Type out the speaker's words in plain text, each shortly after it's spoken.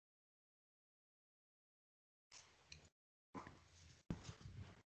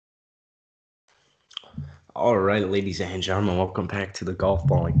All right, ladies and gentlemen, welcome back to the Golf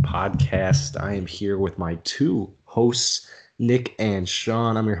Balling Podcast. I am here with my two hosts, Nick and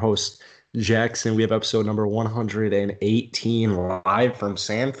Sean. I'm your host, Jackson. We have episode number 118 live from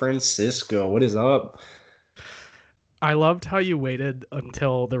San Francisco. What is up? I loved how you waited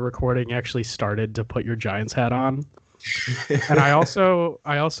until the recording actually started to put your Giants hat on. And I also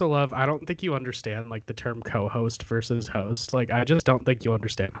love I don't think you understand like the term co-host versus host. Like I just don't think you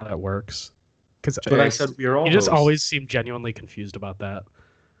understand how that works. Cuz But I said we are all you just hosts. always seem genuinely confused about that.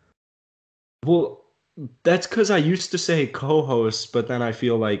 Well, that's because I used to say co-host, but then I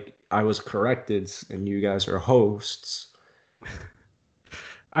feel like I was corrected and you guys are hosts.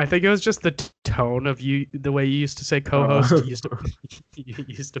 I think it was just the tone of you, the way you used to say co-host. You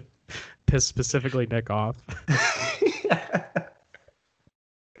used to piss specifically Nick off.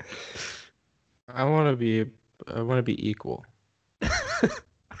 I want to be equal.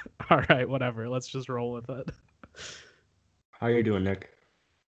 All right, whatever. Let's just roll with it. How you doing, Nick?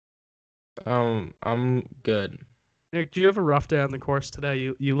 I'm good. Nick, do you have a rough day on the course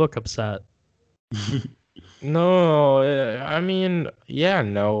today? You look upset. No, I mean, yeah,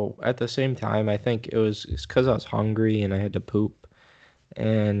 no. At the same time, I think it's because I was hungry and I had to poop,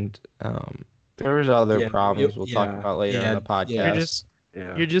 and there was other problems we'll talk about later in the podcast.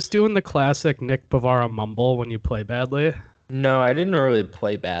 You're just doing the classic Nick Bavara mumble when you play badly. No, I didn't really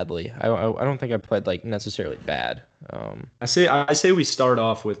play badly. I don't think I played like necessarily bad. I say we start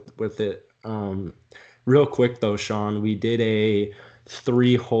off with it. Real quick though, Sean, we did a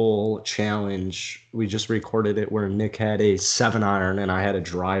 3-hole challenge. We just recorded it where Nick had a 7-iron and I had a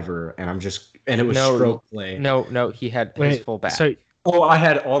driver, and it was stroke play. No, he had his full back. I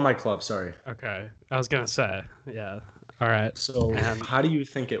had all my clubs. Sorry. Okay, I was gonna say, yeah. All right. So how do you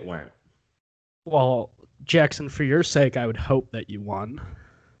think it went? Well, Jackson, for your sake, I would hope that you won.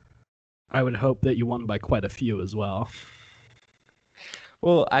 I would hope that you won by quite a few as well.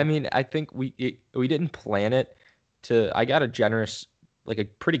 Well, I mean, I think we didn't plan it to. I got a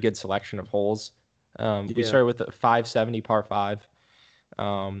pretty good selection of holes. We started with a 570 par 5,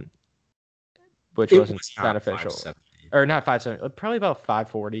 which wasn't beneficial. Or not 570, probably about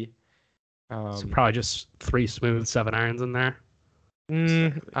 540. So probably just 3 smooth 7-irons in there.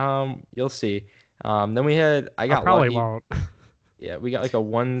 You'll see. Then we had I probably lucky. Won't. Yeah, we got like a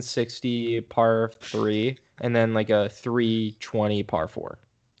 160 par 3 and then like a 320 par 4.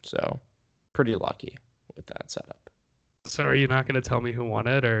 So pretty lucky with that setup. So are you not going to tell me who won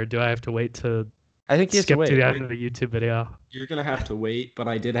it, or do I have to wait to I think you skip have to to the wait. end of the YouTube video? You're going to have to wait, but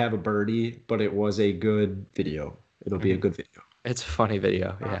I did have a birdie, but it was a good video. It'll be a good video. It's a funny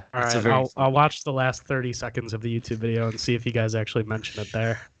video, yeah. All right, I'll watch the last 30 seconds of the YouTube video and see if you guys actually mention it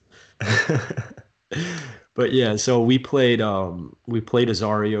there. But yeah, so we played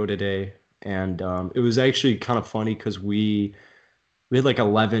Azario today, and it was actually kind of funny because we had like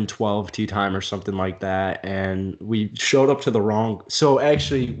 11, 12 tee time or something like that, and we showed up to the wrong. So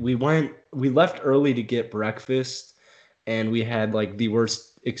actually, we left early to get breakfast, and we had like the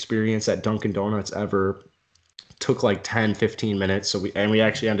worst experience at Dunkin' Donuts ever. Took like 10, 15 minutes. So we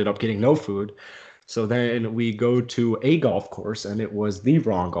actually ended up getting no food. So then we go to a golf course, and it was the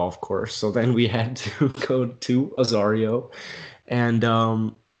wrong golf course. So then we had to go to Azario, and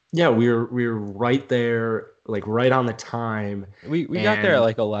we were right there, like right on the time. We got there at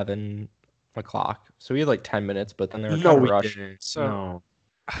like 11 o'clock, so we had like 10 minutes, but then they were kind of rushing. So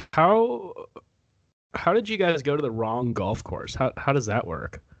how did you guys go to the wrong golf course? How does that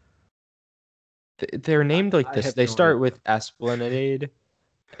work? They're named like this. They start with Esplanade,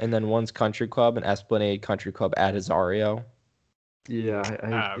 and then one's Country Club, and Esplanade Country Club at Azario. Yeah,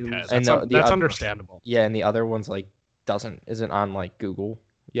 okay. That's understandable. Yeah, and the other one's like isn't on like Google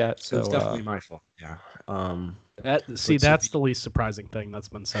yet. So it's definitely my fault. Yeah. That's the least surprising thing that's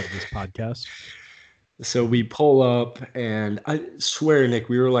been said in this podcast. So we pull up, and I swear, Nick,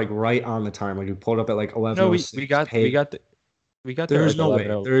 we were like right on the time. Like we pulled up at like 11. No, we got there. There's no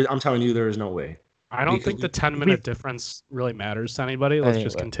way. I'm telling you, there is no way. I don't think the 10-minute difference really matters to anybody. Let's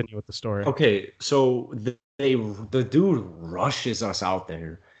just continue with the story. Okay, so the dude rushes us out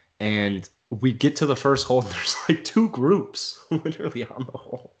there, and we get to the first hole, and there's like 2 groups literally on the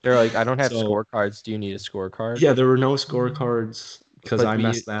hole. They're like, I don't have scorecards. Do you need a scorecard? Yeah, there were no scorecards because I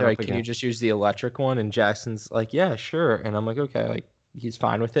messed that up like, again. Can you just use the electric one? And Jackson's like, yeah, sure. And I'm like, okay, like he's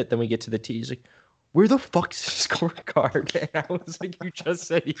fine with it. Then we get to the tee. He's like, where the fuck's the scorecard? And I was like, you just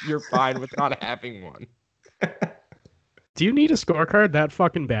said you're fine with not having one. Do you need a scorecard that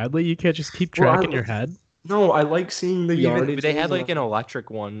fucking badly? You can't just keep track in your head? No, I like seeing the yardage. They had like an electric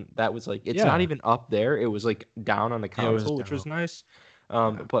one that was like, it's not even up there. It was like down on the console, which was nice.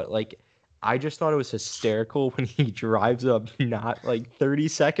 But like, I just thought it was hysterical when he drives up not like 30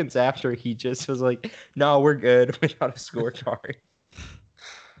 seconds after he just was like, no, we're good without a scorecard.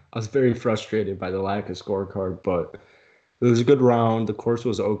 I was very frustrated by the lack of scorecard, but it was a good round. The course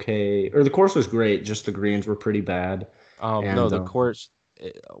was okay, or the course was great. Just the greens were pretty bad. No, the course,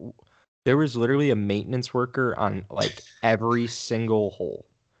 there was literally a maintenance worker on like every single hole,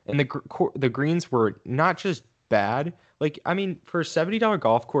 and the greens were not just bad. Like, I mean, for a $70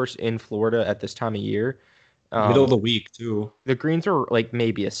 golf course in Florida at this time of year, middle of the week too, the greens are like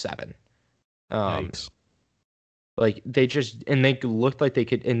maybe a 7. Thanks. Like they looked like they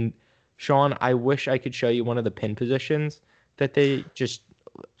could. And Sean, I wish I could show you one of the pin positions that they just.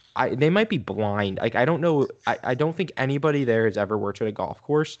 They might be blind. Like I don't know. I don't think anybody there has ever worked at a golf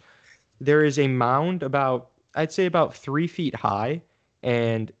course. There is a mound I'd say about 3 feet high,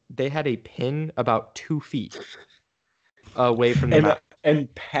 and they had a pin about 2 feet away from the mound.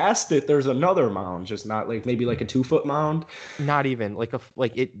 And past it, there's another mound, just not like maybe like a 2-foot mound. Not even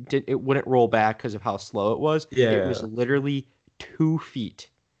it wouldn't roll back because of how slow it was. Yeah, it was literally 2 feet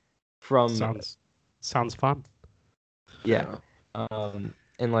from. Sounds fun. Yeah. And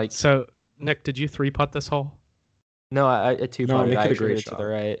like. So Nick, did you 3-putt this hole? No, I 2-putted. No, I agreed to the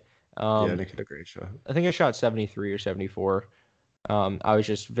right. Yeah, Nick had a great shot. I think I shot 73 or 74. I was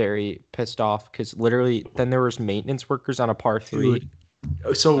just very pissed off because literally then there was maintenance workers on a par 3. Dude.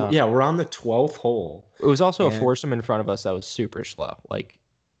 So yeah, we're on the 12th hole. It was also a foursome in front of us that was super slow. Like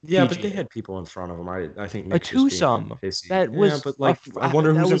yeah, but they had people in front of them. I think Nick's a twosome that was. But like, I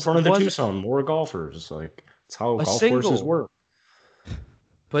wonder who's in front of the twosome. More golfers. Like it's how golf courses work.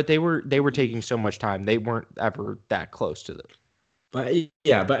 But they were taking so much time. They weren't ever that close to them. But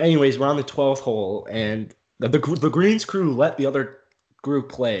yeah, but anyways, we're on the 12th hole, and the greens crew let the other group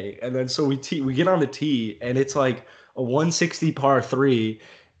play, and then so we get on the tee, and it's like a 160 par 3,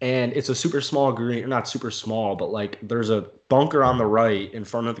 and it's a super small green, not super small, but like there's a bunker on the right in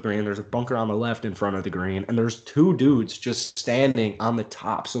front of the green, there's a bunker on the left in front of the green, and there's 2 dudes just standing on the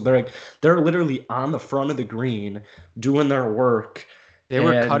top. So they're literally on the front of the green doing their work. They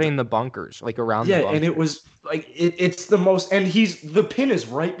were cutting the bunkers, like around the bunkers. And it was like it's the most, and the pin is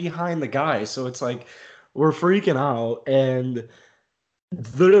right behind the guy, so it's like we're freaking out, and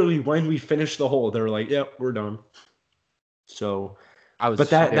literally when we finished the hole, they were like, "Yep, we're done." So,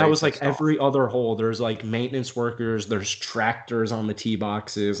 that was like every other hole. There's like maintenance workers, there's tractors on the tee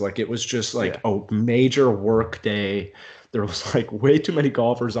boxes. Like it was just like a major work day. There was like way too many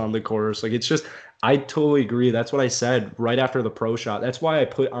golfers on the course. Like it's just. I totally agree. That's what I said right after the pro shot. That's why I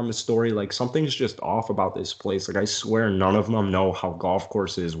put on the story, like, something's just off about this place. Like, I swear none of them know how golf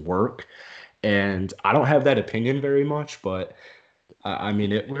courses work. And I don't have that opinion very much, but I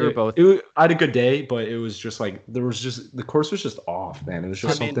mean, I had a good day, but it was just like, the course was just off, man. It was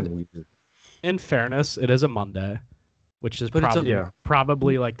just something weird. In fairness, it is a Monday, which is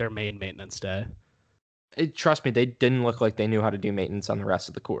probably like their main maintenance day. Trust me, they didn't look like they knew how to do maintenance on the rest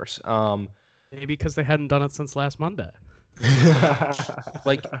of the course. Maybe because they hadn't done it since last Monday.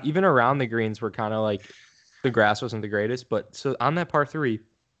 Like even around the greens were kind of like the grass wasn't the greatest, but so on that par 3,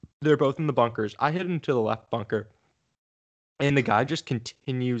 they're both in the bunkers. I hit into the left bunker, and the guy just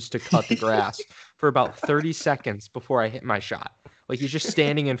continues to cut the grass for about 30 seconds before I hit my shot. Like he's just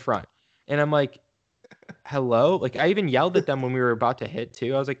standing in front, and I'm like, "Hello!" Like I even yelled at them when we were about to hit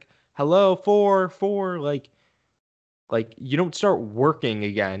too. I was like, "Hello, 4." Like you don't start working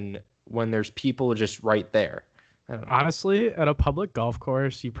again when there's people just right there. Honestly, at a public golf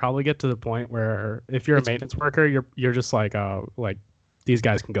course, you probably get to the point where if you're a maintenance worker, you're just like these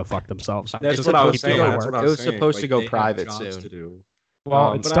guys can go fuck themselves. That's what I was saying. It was supposed to go private soon.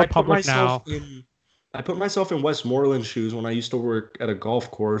 Well, it's still public now. I put myself in Westmoreland's shoes when I used to work at a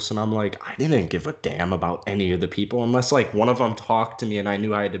golf course, and I'm like, I didn't give a damn about any of the people unless like one of them talked to me, and I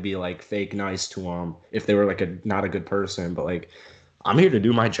knew I had to be like fake nice to them if they were like not a good person, but like. I'm here to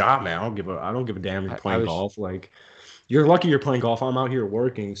do my job, man. I don't give a damn if you're playing golf. Like, you're lucky you're playing golf. I'm out here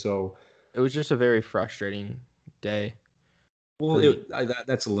working, so it was just a very frustrating day. Well,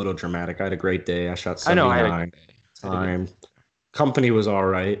 that's a little dramatic. I had a great day. I shot 79. Company was all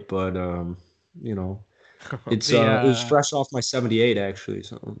right, but you know, it was fresh off my 78 actually.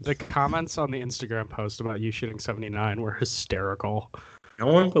 So the comments on the Instagram post about you shooting 79 were hysterical. No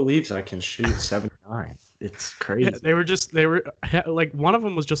one believes I can shoot 79. It's crazy. Yeah, they were like, one of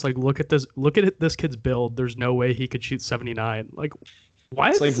them was just like, look at this kid's build. There's no way he could shoot 79. Like, why?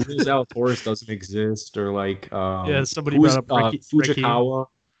 It's like Rules Outdoors doesn't exist, or like somebody brought up Fujikawa.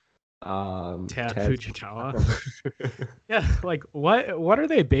 Tad Fujikawa. Yeah, like what are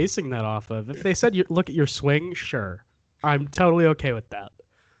they basing that off of? If they said look at your swing, sure, I'm totally okay with that.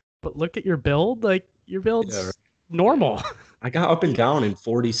 But look at your build. Like, your build's normal. I got up and down in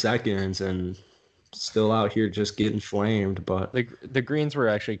 40 seconds and still out here just getting flamed. But the greens were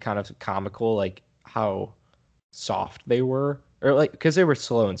actually kind of comical, like how soft they were, or like because they were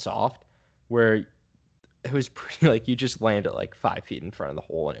slow and soft, where it was pretty like you just land at like 5 feet in front of the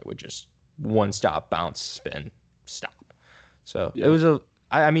hole and it would just one stop, bounce, spin, stop. So it was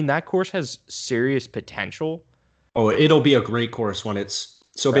I mean, that course has serious potential. Oh, it'll be a great course when it's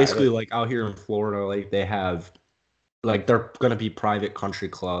so basically like out here in Florida, like they have like they're gonna be private country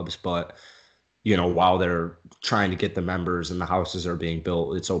clubs, but while they're trying to get the members and the houses are being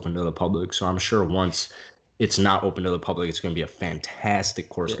built, it's open to the public. So I'm sure once it's not open to the public, it's going to be a fantastic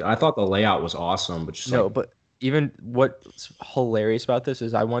course. Yeah. I thought the layout was awesome, but but even what's hilarious about this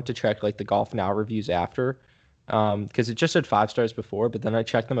is I went to check like the Golf Now reviews after, because it just said 5 stars before, but then I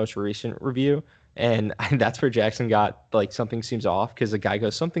checked the most recent review, and that's where Jackson got like something seems off, because the guy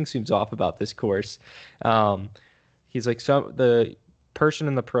goes, something seems off about this course. He's like, the person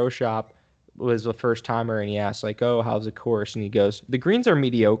in the pro shop was a first timer, and he asked like, oh, how's the course? And he goes, the greens are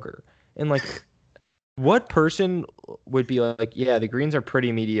mediocre. And like, what person would be like, yeah, the greens are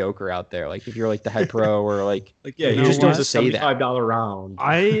pretty mediocre out there? Like if you're like the head pro or like yeah, you just don't say that. $75 round.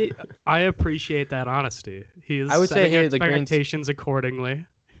 I appreciate that honesty. I would say, hey, the expectations accordingly.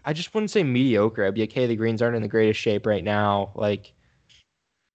 I just wouldn't say mediocre. I'd be like, hey, the greens aren't in the greatest shape right now. Like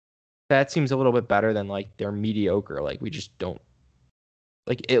that seems a little bit better than like they're mediocre. Like we just don't.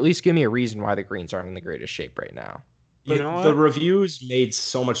 Like, at least give me a reason why the greens aren't in the greatest shape right now. The reviews made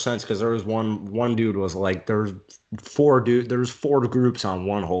so much sense because there was one dude was like, there's 4 groups on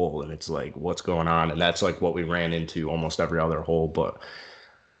one hole, and it's like, what's going on? And that's like what we ran into almost every other hole. But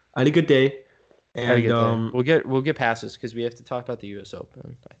I had a good day. And we'll get past this because we have to talk about the U.S.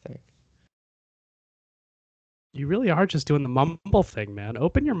 Open, I think. You really are just doing the mumble thing, man.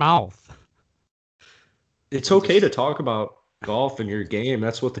 Open your mouth. It's okay to talk about golf in your game.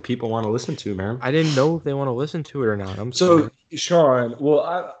 That's what the people want to listen to, man. I didn't know if they want to listen to it or not. I'm sorry. Sean,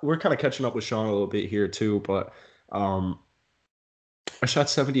 we're kind of catching up with Sean a little bit here too, but I shot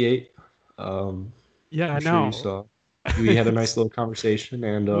 78. Yeah, I know. We had a nice little conversation,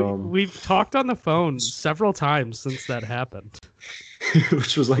 and we've talked on the phone several times since that happened.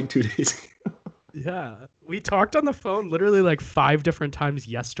 Which was like 2 days ago. Yeah, we talked on the phone literally like 5 different times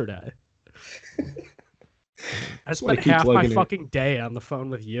yesterday. I spent half my fucking day on the phone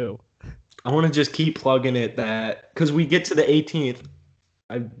with you. I want to just keep plugging it that because we get to the 18th.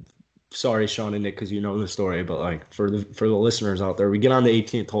 I'm sorry, Sean and Nick, because you know the story, but like for the listeners out there, we get on the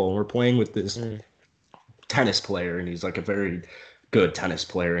 18th hole and we're playing with this tennis player, and he's like a very good tennis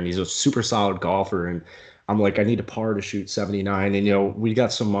player, and he's a super solid golfer. And I'm like, I need a par to shoot 79, and we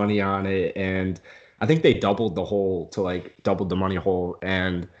got some money on it, and I think they doubled the money hole,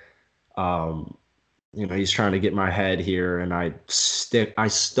 and he's trying to get my head here, and I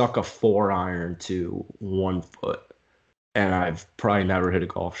stuck a 4-iron to 1 foot, and I've probably never hit a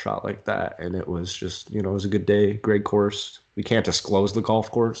golf shot like that. And it was just, it was a good day, great course. We can't disclose the golf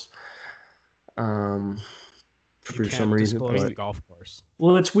course, for some reason. The golf course.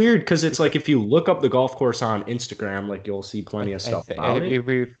 Well, it's weird because it's like if you look up the golf course on Instagram, like you'll see plenty of stuff about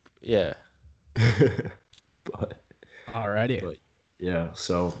it. Yeah. But alrighty. But, yeah.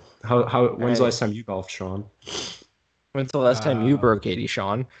 So when's the last time you golfed, Sean? When's the last time you broke 80,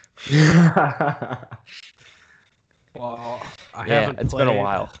 Sean? Well, I haven't played. It's been a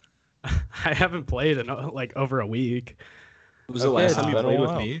while. I haven't played in like over a week. Was the last time you played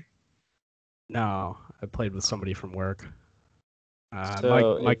with me? No, I played with somebody from work.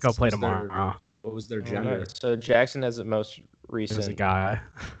 Might go play tomorrow. What was their gender? So Jackson has the most recent. There's a guy.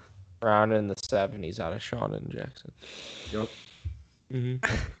 Around in the 70s out of Sean and Jackson. Yep.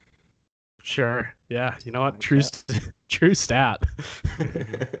 Mm-hmm. Sure. Yeah. You know what? True stat.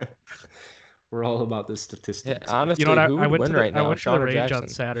 We're all about the statistics. Yeah, honestly, I went to the range Jackson? on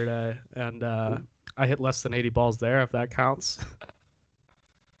Saturday, and I hit less than 80 balls there, if that counts.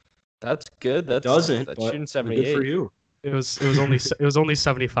 That's good. That's shooting 78. Good for you. It was only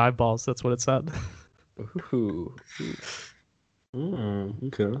 75 balls. That's what it said. Ooh.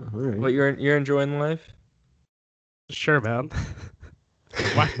 Okay. All right. But you're enjoying life? Sure, man.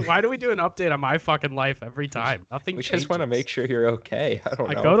 Why do we do an update on my fucking life every time? Nothing. We just want to make sure you're okay. I don't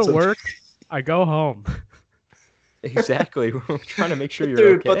know. I go to work. I go home. Exactly. We're trying to make sure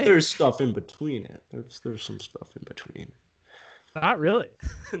you're okay. But there's stuff in between it. There's some stuff in between. Not really.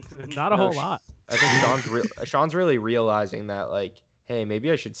 Not a whole lot. I think Sean's really realizing that, like, hey, maybe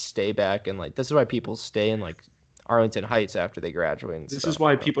I should stay back, and like this is why people stay in like Arlington Heights after they graduate. This is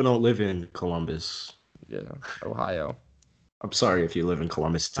why people don't live in Columbus. Yeah, Ohio. I'm sorry if you live in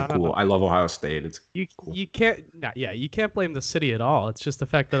Columbus. It's No. cool. I love Ohio State. It's cool. You can't you can't blame the city at all. It's just the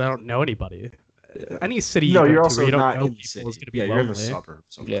fact that I don't know anybody. Any city no, you you're go also to where you not don't know in the people city. is going to be Yeah, lonely. you're in the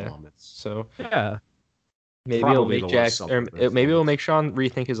suburbs of Columbus. So yeah, maybe Probably it'll make the worst suburb of maybe it'll Columbus. make Sean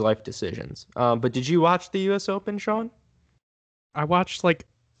rethink his life decisions. But did you watch the U.S. Open, Sean? I watched like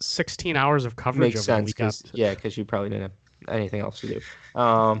 16 hours of coverage Makes over the sense weekend. because you probably didn't have anything else to do.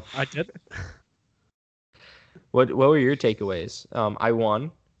 I did. What were your takeaways? I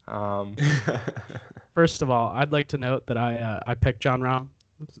won. First of all, I'd like to note that I picked John Rahm.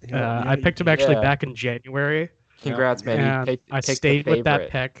 Yeah, I picked him actually Yeah. back in January. Congrats, man! And You picked I the stayed with that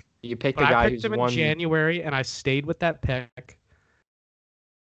favorite. pick. You picked But the guy I picked who's him in won. January, and I stayed with that pick.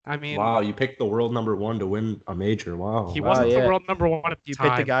 I mean, wow, you picked the world number 1 to win a major. Wow. he Wow, wasn't the yeah. world number 1 at the You time.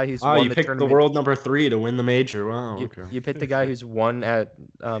 picked the guy who's Wow, won you the picked the tournament. world number 3 to win the major. Wow. Okay. You picked the guy who's won at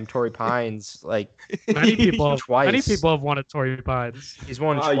Torrey Pines like Many people twice. Many people have won at Torrey Pines. He's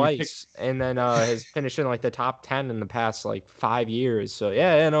won Wow, you twice, and then has finished in like the top 10 in the past like 5 years. So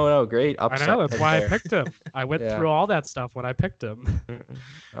yeah, no, great upset. I know, that's pick why there. I picked him. I went Yeah. through all that stuff when I picked him.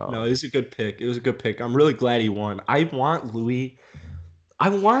 Oh. No, it was a good pick. It was a good pick. I'm really glad he won. I want Louis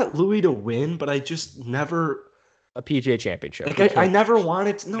to win, but I just never A PGA Championship. like. I never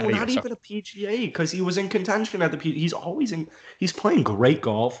wanted. No, Gotta not be even a PGA because he was in contention at the PGA. He's always in. He's playing great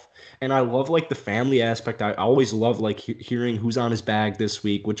golf, and I love like the family aspect. I always love like hearing who's on his bag this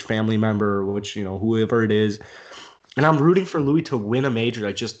week, which family member, which whoever it is, and I'm rooting for Louis to win a major.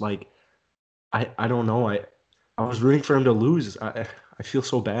 I just like. I don't know. I was rooting for him to lose. I feel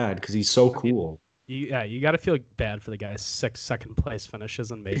so bad because he's so cool. You got to feel bad for the guy's second place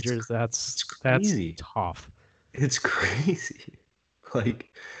finishes in majors. That's crazy. tough. It's crazy.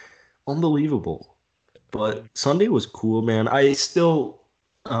 Like, unbelievable. But Sunday was cool, man. I still,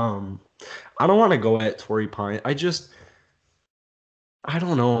 I don't want to go at Torrey Pine. I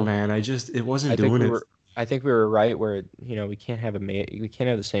don't know, man. It wasn't doing it. I think we were right where we can't have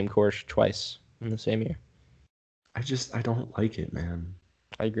the same course twice in the same year. I don't like it, man.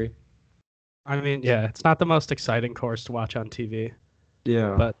 I agree. I mean, yeah, it's not the most exciting course to watch on TV.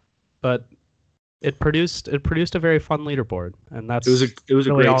 Yeah. But it produced a very fun leaderboard, and that's it was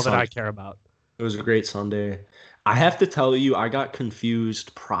a really great all Sunday. that I care about. It was a great Sunday. I have to tell you, I got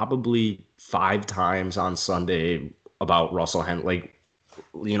confused probably 5 times on Sunday about Russell Henley.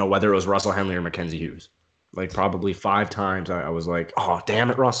 Whether it was Russell Henley or Mackenzie Hughes. Like probably 5 times I was like, oh, damn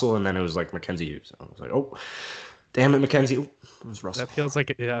it, Russell. And then it was like Mackenzie Hughes. I was like, oh, damn it, Mackenzie. It was Russell. That feels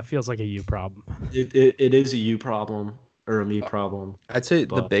like a you problem. It is a you problem or a me problem. I'd say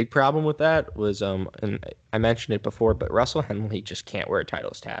the big problem with that was, and I mentioned it before, but Russell Henley just can't wear a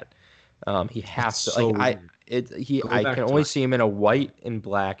Titleist hat. He has to. So I can only see him in a white and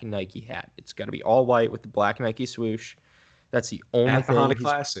black Nike hat. It's got to be all white with the black Nike swoosh. That's the only At the thing. Honda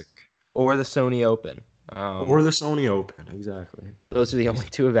Classic. Or the Sony Open. Or the Sony Open, exactly. Those are the only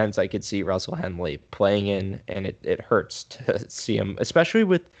 2 events I could see Russell Henley playing in, and it hurts to see him, especially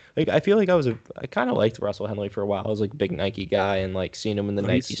with I feel like I kind of liked Russell Henley for a while. I was like a big Nike guy and like seeing him in the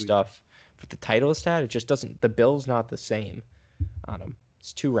Nike stuff. But the Titleist hat, it just doesn't. The bill's not the same on him.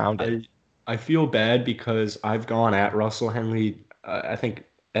 It's too rounded. I feel bad because I've gone at Russell Henley. I think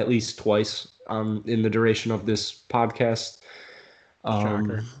at least twice in the duration of this podcast.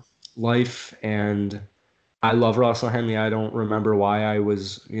 Life, and I love Russell Henley. I don't remember why I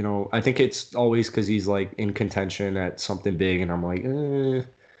was, I think it's always because he's like in contention at something big, and I'm like,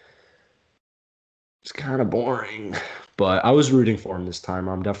 it's kind of boring. But I was rooting for him this time.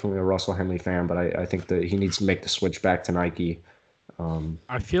 I'm definitely a Russell Henley fan, but I think that he needs to make the switch back to Nike.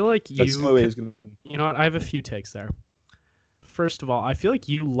 I feel like you know what? I have a few takes there. First of all, I feel like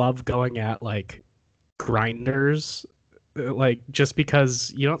you love going at like grinders. Like just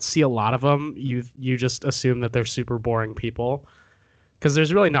because you don't see a lot of them, you just assume that they're super boring people, because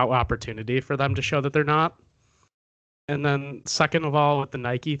there's really no opportunity for them to show that they're not. And then second of all, with the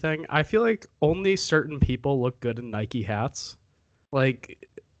Nike thing, I feel like only certain people look good in Nike hats. Like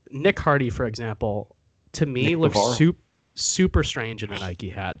Nick Hardy, for example, to me looks super strange in a Nike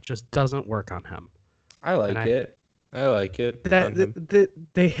hat. Just doesn't work on him. I like it. I like it.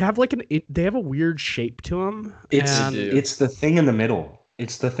 They have they have a weird shape to them. It's the thing in the middle.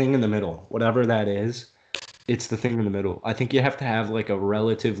 It's the thing in the middle. Whatever that is, it's the thing in the middle. I think you have to have like a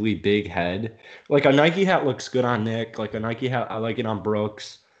relatively big head. Like a Nike hat looks good on Nick. Like a Nike hat, I like it on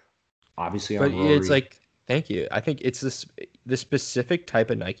Brooks. Obviously on Rory. It's like, thank you. I think it's the specific type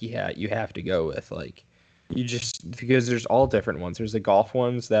of Nike hat you have to go with. Like because there's all different ones. There's the golf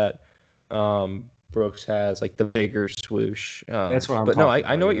ones that Brooks has, like the bigger swoosh. That's what I'm But talking no, I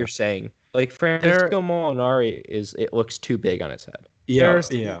about, know what you're saying. Like Francisco Molinari it looks too big on his head. Yeah,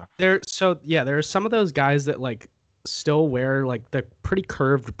 there are some of those guys that like still wear like the pretty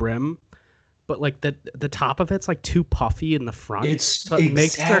curved brim, but like the top of it's like too puffy in the front. It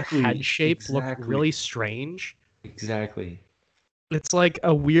makes their head shape look really strange. Exactly. It's like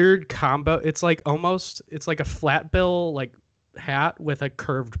a weird combo. It's like a flat bill like hat with a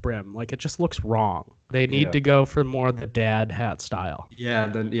curved brim. Like it just looks wrong. They need to go for more of the dad hat style. Yeah,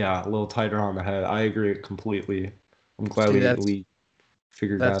 a little tighter on the head. I agree completely. I'm glad we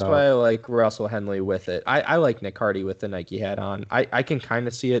figured that out. That's why I like Russell Henley with it. I like Nick Hardy with the Nike hat on. I can kind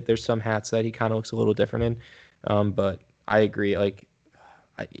of see it. There's some hats that he kind of looks a little different in, but I agree. Like,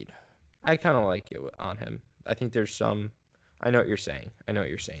 I kind of like it on him. I think there's some. I know what you're saying.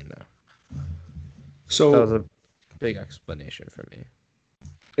 Though. So that was a big explanation for me.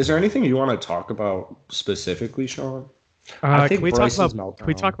 Is there anything you want to talk about specifically, Sean? Can we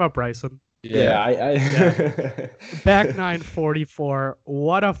talk about Bryson? Yeah. Back 944.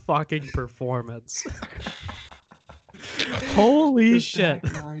 What a fucking performance. Holy shit.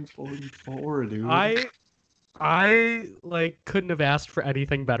 Back 944, dude. I like couldn't have asked for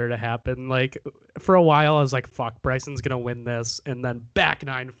anything better to happen. Like for a while I was like, fuck, Bryson's gonna win this, and then back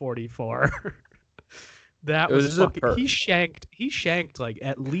 944. That was fucking, he shanked like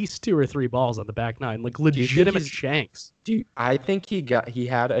at least 2 or 3 balls on the back nine, like legitimate shanks. I think he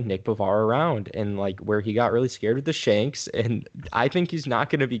had a Nick Bavara round and like where he got really scared with the shanks, and I think he's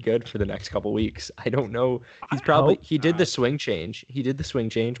not going to be good for the next couple weeks. I don't know. He did the swing change. He did the swing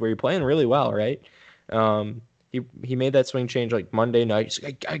change where you're playing really well, right? He made that swing change like Monday night. He's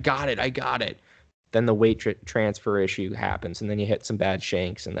like, I got it. Then the weight transfer issue happens, and then you hit some bad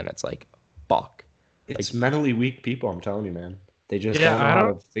shanks, and then it's like, fuck. It's mentally weak people, I'm telling you, man. They just don't know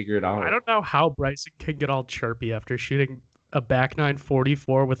how to figure it out. I don't know how Bryson can get all chirpy after shooting a back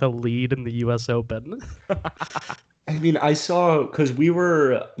 944 with a lead in the U.S. Open. I mean, I saw, because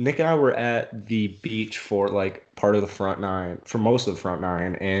Nick and I were at the beach for like part of the front nine, for most of the front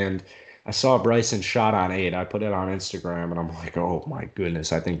nine, and I saw Bryson shot on 8. I put it on Instagram, and I'm like, oh my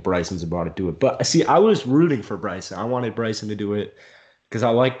goodness, I think Bryson's about to do it. But see, I was rooting for Bryson. I wanted Bryson to do it. Because I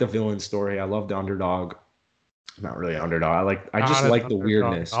like the villain story. I love the underdog. Not really underdog. I just like the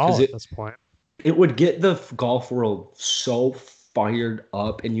weirdness. Because at this point, it would get the golf world so fired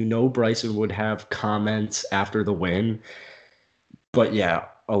up, and Bryson would have comments after the win. But yeah,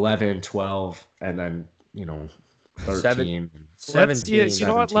 11, 12, and then 13, 17. You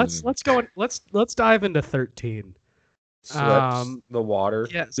know what? Let's go. Let's dive into 13. Slips the water.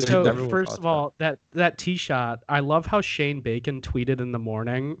 Yeah. So first of all, that tee shot, I love how Shane Bacon tweeted in the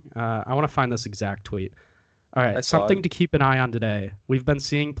morning. I want to find this exact tweet. All right, something to keep an eye on today. We've been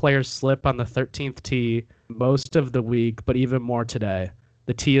seeing players slip on the 13th tee most of the week, but even more today.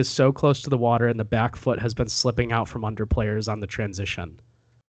 The tee is so close to the water, and the back foot has been slipping out from under players on the transition.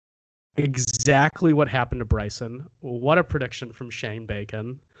 Exactly what happened to Bryson. What a prediction from Shane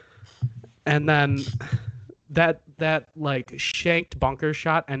Bacon. And then that like shanked bunker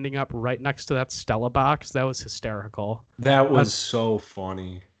shot ending up right next to that Stella box, that was hysterical. That was so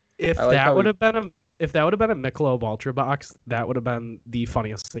funny. If that would have been a Michelob Ultra box, that would have been the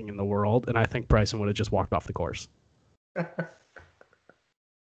funniest thing in the world, and I think Bryson would have just walked off the course.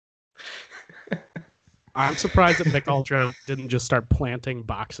 I'm surprised that Mich Ultra didn't just start planting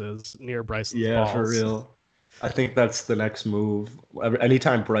boxes near Bryson's balls. Yeah, for real. I think that's the next move.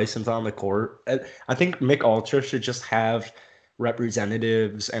 Anytime Bryson's on the court, I think Mich Ultra should just have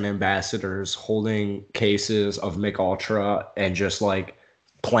representatives and ambassadors holding cases of Mich Ultra and just like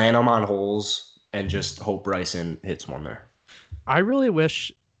plant them on holes and just hope Bryson hits one there. I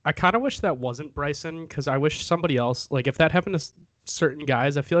kind of wish that wasn't Bryson, because I wish somebody else, like if that happened to certain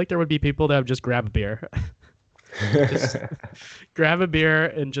guys, I feel like there would be people that would just grab a beer. Just grab a beer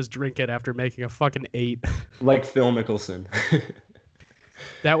and just drink it after making a fucking 8. Like Phil Mickelson.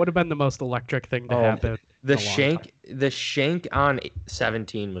 That would have been the most electric thing to happen. The shank on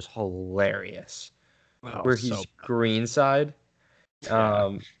 17 was hilarious. Where he's greenside.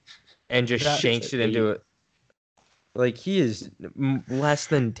 And just shanks it into it. Like he is less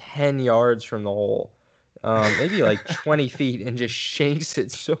than 10 yards from the hole. Maybe like 20 feet, and just shanks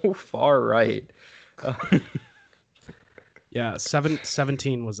it so far right. Yeah,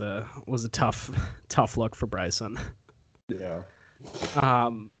 17 was a tough look for Bryson. Yeah.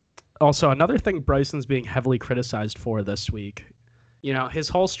 Also, another thing Bryson's being heavily criticized for this week, his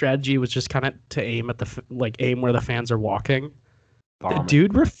whole strategy was just kind of to aim at aim where the fans are walking. The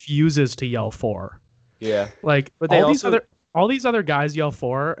dude refuses to yell 4. Yeah. Like, but all these other guys yell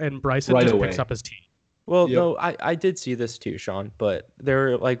 4, and Bryson just picks up his tee. Well, no, I did see this too, Sean, but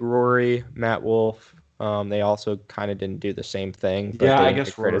they're like Rory, Matt Wolff. They also kind of didn't do the same thing, but they didn't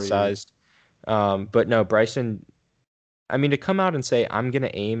get criticized. But no, Bryson. I mean, to come out and say I'm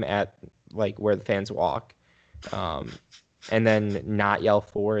gonna aim at like where the fans walk, and then not yell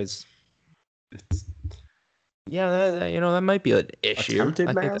for is. Yeah, that might be an issue.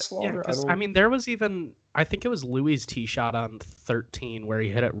 Attempted manslaughter. Yeah, I mean, there was even I think it was Louis' tee shot on 13 where he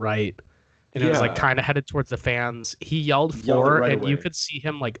hit it right, and it was like kind of headed towards the fans. He yelled for, right and away. You could see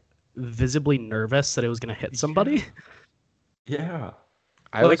him like visibly nervous that it was going to hit somebody. Yeah,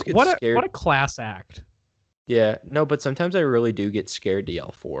 I like what a class act. Yeah, no, but sometimes I really do get scared to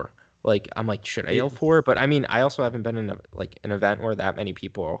yell for. Like I'm like, should I yell for? But I mean, I also haven't been in an event where that many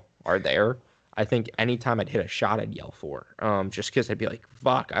people are there. I think anytime I'd hit a shot, I'd yell for. Just because I'd be like,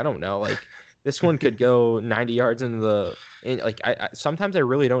 fuck, I don't know. Like, this one could go 90 yards into the... I sometimes I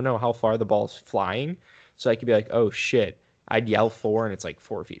really don't know how far the ball's flying. So I could be like, oh, shit. I'd yell for, and it's like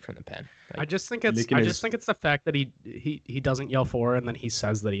 4 feet from the pin. Like, I just think it's the fact that he doesn't yell for, and then he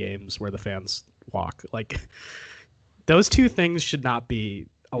says that he aims where the fans walk. Like, those two things should not be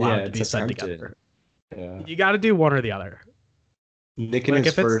allowed to be said together. Yeah. You got to do one or the other. Nick in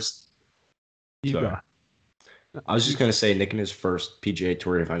his first... You go. I was just gonna say, Nick in his first PGA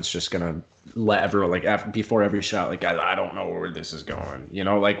Tour event's just gonna let everyone before every shot, like I don't know where this is going.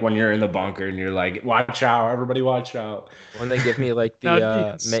 Like when you're in the bunker and you're like, watch out, everybody, watch out. When they give me like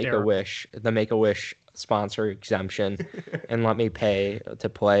the Make-A-Wish sponsor exemption and let me pay to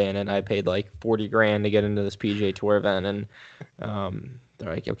play in it, I paid like $40,000 to get into this PGA Tour event, and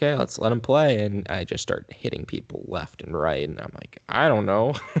they're like, okay, let's let him play, and I just start hitting people left and right, and I'm like, I don't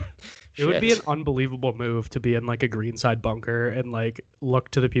know. It would be an unbelievable move to be in like a greenside bunker and like look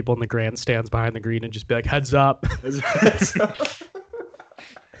to the people in the grandstands behind the green and just be like, heads up.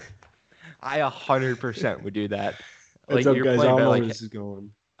 I 100% would do that. Like, you're guys, playing, I don't know where this is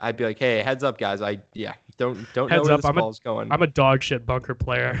going. I'd be like, hey, heads up, guys. Don't know where this ball's going. I'm a dog shit bunker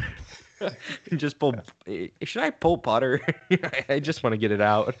player. Just pull. Should I pull putter? I just want to get it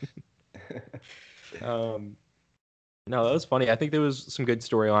out. No, that was funny. I think there was some good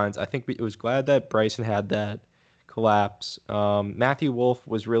storylines. I think it was glad that Bryson had that collapse. Matthew Wolff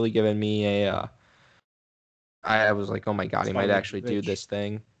was really giving me I was like, oh my God, he might actually do this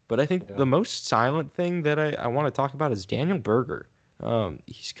thing. But I think the most silent thing that I want to talk about is Daniel Berger.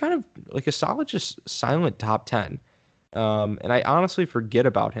 He's kind of like a solid, just silent top 10. And I honestly forget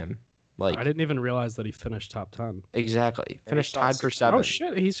about him. Like, I didn't even realize that he finished top 10. Exactly. Finished tied for 7. Oh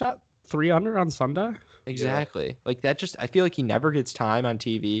shit, he shot 3 under on Sunday? Exactly. Yeah. Like that I feel like he never gets time on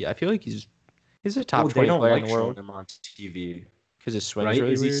TV. I feel like he's a top 20 player in the world. Him on TV because his swing's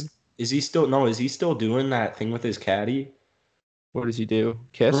really weird. Is he still doing that thing with his caddy? What does he do?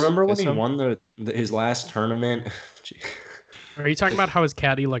 Kiss? Remember when he won his last tournament? Are you talking about how his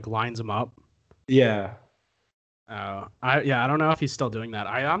caddy like lines him up? Yeah. I don't know if he's still doing that.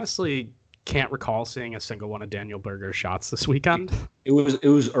 I honestly can't recall seeing a single one of Daniel Berger's shots this weekend. It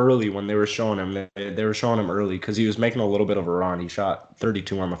was early when they were showing him. They were showing him early because he was making a little bit of a run. He shot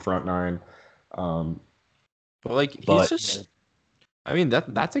 32 on the front nine. He's just. I mean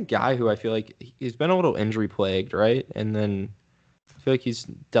that's a guy who I feel like he's been a little injury plagued, right? And then I feel like he's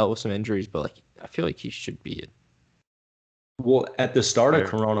dealt with some injuries, but like I feel like he should be. Well, at the start of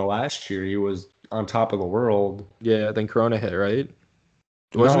Corona last year, he was on top of the world. Yeah, then Corona hit, right?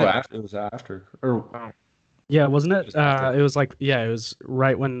 It was after. Yeah, wasn't it? It was like, it was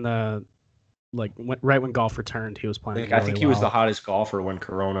right when right when golf returned, he was playing. I think he was the hottest golfer when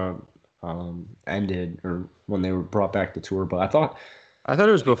Corona ended, or when they were brought back to tour. But I thought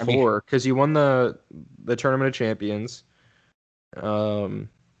it was before because he won the Tournament of Champions. Didn't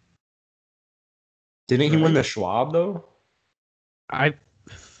he win the Schwab though?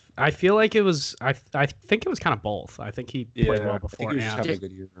 I feel like it was. I think it was kind of both. I think he played well before.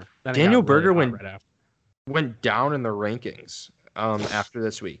 Daniel Berger went down in the rankings after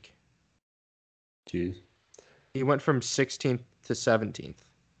this week. Jeez. He went from 16th to 17th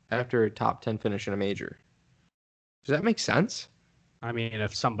after a top 10 finish in a major. Does that make sense? I mean,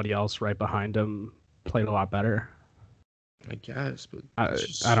 if somebody else right behind him played a lot better, I guess. But I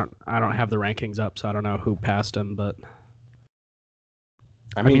don't have the rankings up, so I don't know who passed him, but.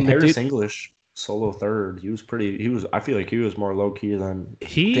 I mean, Harris English solo third. I feel like he was more low key than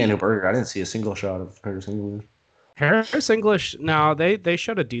Daniel Berger. I didn't see a single shot of Harris English. Harris English. No, they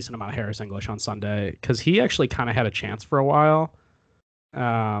showed a decent amount of Harris English on Sunday because he actually kind of had a chance for a while.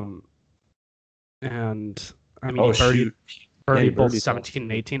 And I mean, he birdied both 17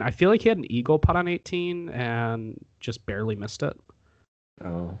 and 18. I feel like he had an eagle putt on 18 and just barely missed it.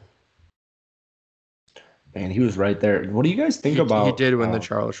 Oh. Man, he was right there. What do you guys think about? He did win the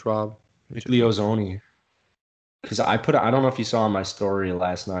Charles Schwab. Nick Liozoni. Because I don't know if you saw on my story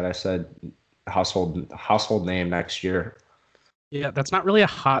last night. I said household name next year. Yeah, that's not really a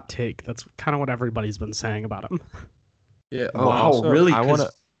hot take. That's kind of what everybody's been saying about him. Yeah. Oh, wow, also, really? I want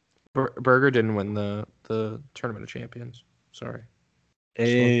to. Berger didn't win the Tournament of Champions. Sorry.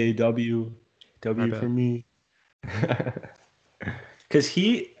 W for me. Because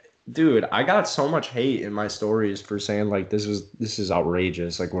dude, I got so much hate in my stories for saying like this is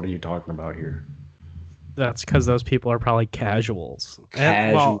outrageous. Like, what are you talking about here? That's because those people are probably casuals.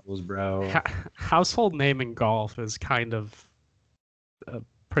 Bro. Household name in golf is kind of a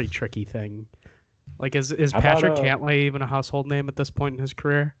pretty tricky thing. Like, is Patrick Cantlay even a household name at this point in his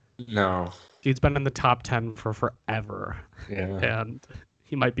career? No. Dude's been in the top 10 for forever. Yeah. And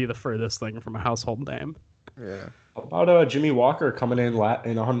he might be the furthest thing from a household name. Yeah. How about Jimmy Walker coming in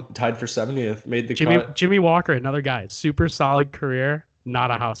tied for 70th, made the cut. Jimmy Walker, another guy, super solid career, not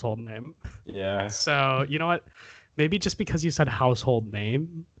a household name. Yeah. So, you know what? Maybe just because you said household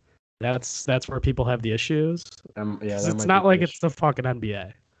name, that's where people have the issues. Yeah. It's not like it's the fucking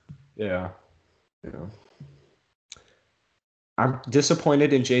NBA. Yeah. I'm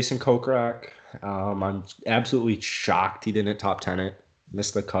disappointed in Jason Kokrak. I'm absolutely shocked he didn't top 10 it.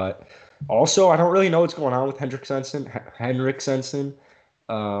 Missed the cut. Also, I don't really know what's going on with Henrik Stenson.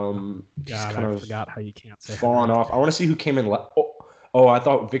 God, I forgot how you can't say falling off. I want to see who came in last. Oh, I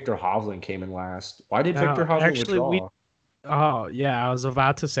thought Victor Hovland came in last. Why did Victor Hovland withdraw? Oh, yeah, I was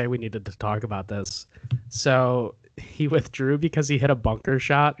about to say we needed to talk about this. So he withdrew because he hit a bunker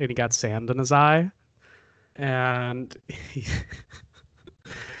shot and he got sand in his eye. And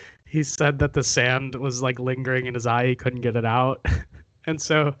he said that the sand was like lingering in his eye. He couldn't get it out. And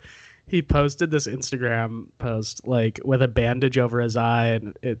so he posted this Instagram post like with a bandage over his eye,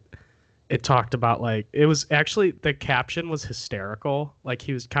 and it talked about like, it was actually, the caption was hysterical. Like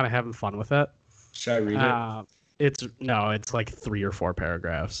he was kind of having fun with it. Should I read it? It's like 3 or 4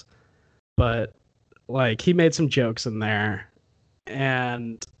 paragraphs. But like he made some jokes in there,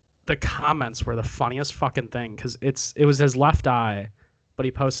 and the comments were the funniest fucking thing because it was his left eye, but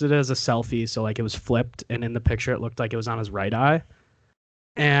he posted it as a selfie, so like it was flipped, and in the picture it looked like it was on his right eye.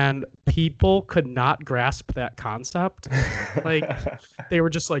 And people could not grasp that concept. Like, they were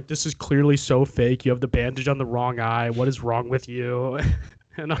just like, this is clearly so fake. You have the bandage on the wrong eye. What is wrong with you?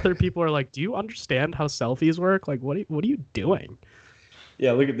 And other people are like, do you understand how selfies work? Like, what are you doing?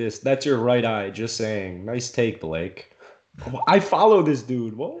 Yeah, look at this. That's your right eye. Just saying. Nice take, Blake. I follow this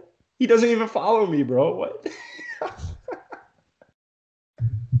dude. What? He doesn't even follow me, bro. What?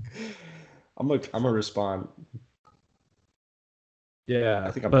 I'm gonna respond. Yeah,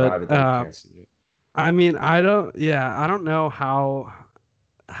 I think I'm private. Can't see it. I mean, I don't know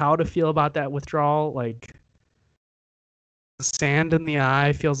how to feel about that withdrawal. Like, sand in the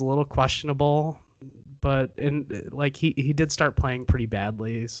eye feels a little questionable, but he did start playing pretty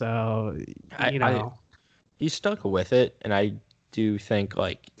badly, so he stuck with it, and I do think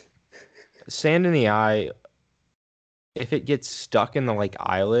like sand in the eye, if it gets stuck in the like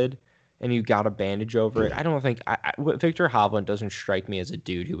eyelid and you got a bandage over it, I don't think Victor Hovland doesn't strike me as a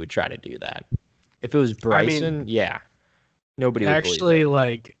dude who would try to do that. If it was Bryson, nobody would actually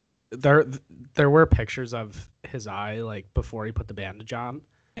like there were pictures of his eye like before he put the bandage on,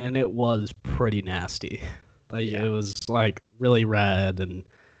 and it was pretty nasty. Like it was like really red, and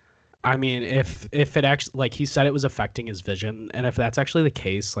I mean if it actually, like he said, it was affecting his vision, and if that's actually the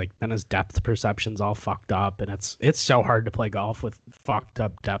case, like then his depth perception's all fucked up, and it's so hard to play golf with fucked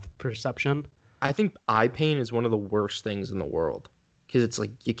up depth perception. I think eye pain is one of the worst things in the world because it's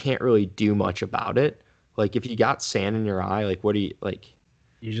like you can't really do much about it. Like if you got sand in your eye, like what do you like?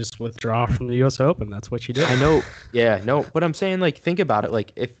 You just withdraw from the U.S. Open. That's what you did. I know. Yeah, no. But I'm saying, like, think about it.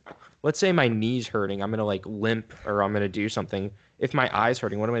 Like, if, let's say my knee's hurting, I'm going to, like, limp or I'm going to do something. If my eye's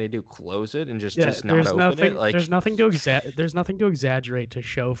hurting, what am I going to do? Close it and just not open it? Like, there's nothing to exaggerate to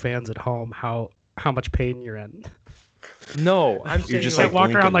show fans at home how much pain you're in. No, I'm saying, just like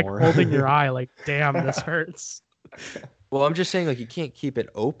walk around, like, holding your eye, like, damn, this hurts. Well, I'm just saying, like, you can't keep it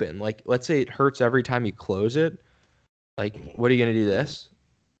open. Like, let's say it hurts every time you close it. Like, what are you going to do this?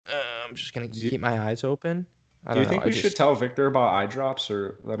 I'm just going to keep my eyes open. Do you think we should tell Victor about eye drops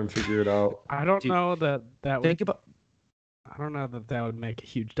or let him figure it out? I don't know that think would... about. I don't know that would make a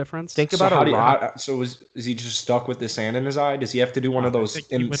huge difference. Think about so is he just stuck with the sand in his eye? Does he have to do one of those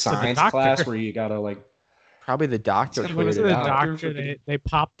in science class where you gotta like? Probably the doctor figured it out. They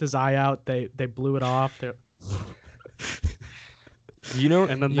popped his eye out. They blew it off. You know,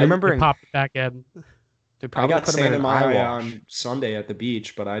 and then I remember they popped it back in. I got sand in my eye on Sunday at the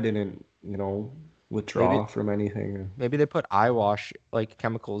beach, but I didn't, withdraw from anything. Maybe they put eye wash like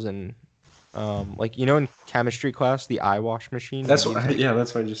chemicals in, like in chemistry class, the eye wash machine. That's what I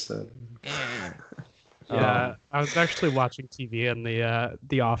just said. Yeah, I was actually watching TV in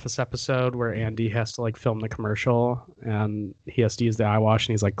the Office episode where Andy has to like film the commercial and he has to use the eye wash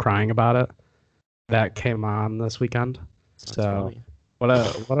and he's like crying about it. That came on this weekend. That's so funny.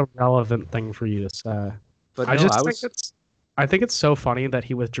 what a relevant thing for you to say. But I think it's so funny that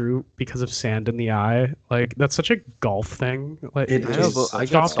he withdrew because of sand in the eye. Like that's such a golf thing. Like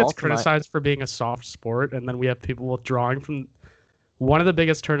golf gets criticized for being a soft sport, and then we have people withdrawing from one of the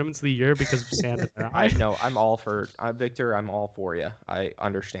biggest tournaments of the year because of sand in their eye. No, I'm all for Victor. I'm all for you. I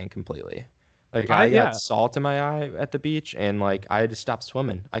understand completely. Like I got salt in my eye at the beach, and like I had to stop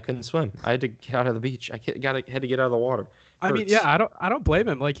swimming. I couldn't swim. I had to get out of the beach. I had to get out of the water. I mean, yeah, I don't blame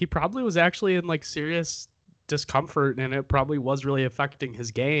him. Like he probably was actually in like serious discomfort, and it probably was really affecting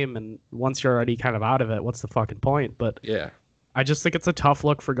his game. And once you're already kind of out of it, what's the fucking point? But yeah, I just think it's a tough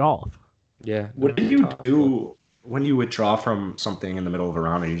look for golf. Yeah. What do you do when you withdraw from something in the middle of a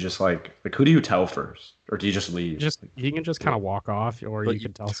round? Are you just like who do you tell first, or do you just leave? You can just kind of walk off, or you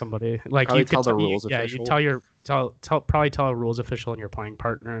can tell somebody. Like you tell the rules official. Yeah, you probably tell a rules official and your playing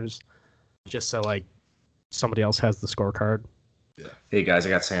partners, just so like somebody else has the scorecard. Yeah. Hey guys, I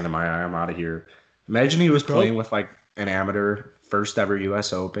got sand in my eye. I'm out of here. Imagine he was playing with like an amateur, first ever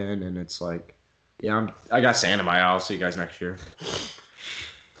U.S. Open, and it's like, yeah, I got sand in my eye. I'll see you guys next year.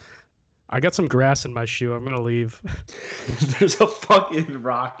 I got some grass in my shoe. I'm gonna leave. There's a fucking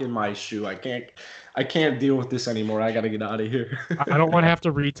rock in my shoe. I can't deal with this anymore. I gotta get out of here. I don't want to have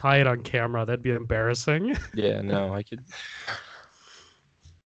to retie it on camera. That'd be embarrassing. Yeah, no, I could.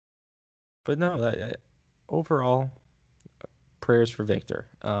 But no, overall, prayers for Victor.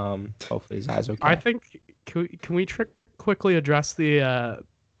 Hopefully his eyes okay. I think can we quickly address the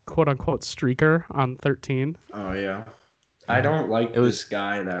quote unquote streaker on 13? Oh yeah. I don't like this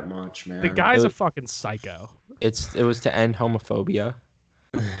guy that much, man. The guy's a fucking psycho. It was to end homophobia.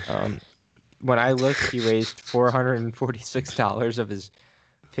 When I looked, he raised $446 of his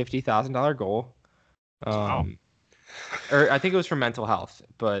 $50,000 goal. Or I think it was for mental health,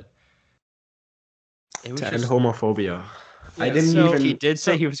 but it was to end homophobia. Yeah, He did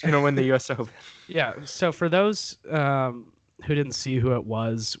say he was going to win the U.S. Open. Yeah. So for those who didn't see who it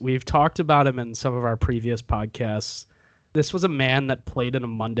was, we've talked about him in some of our previous podcasts. This was a man that played in a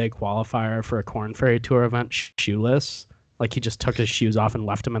Monday qualifier for a Korn Ferry Tour event shoeless. Like he just took his shoes off and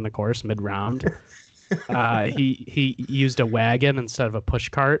left him in the course mid-round. He used a wagon instead of a push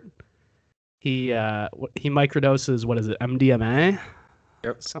cart. He microdoses, what is it, MDMA?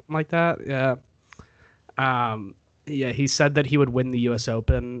 Yep. Something like that. Yeah. Yeah, he said that he would win the U.S.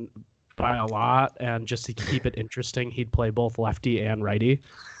 Open by a lot, and just to keep it interesting, he'd play both lefty and righty.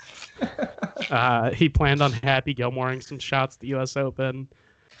 He planned on Happy Gilmoreing some shots at the U.S. Open.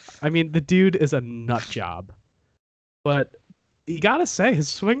 I mean, the dude is a nut job. But you gotta say, his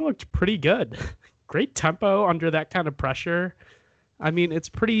swing looked pretty good. Great tempo under that kind of pressure. I mean, it's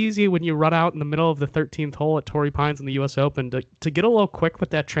pretty easy when you run out in the middle of the 13th hole at Torrey Pines in the U.S. Open to get a little quick with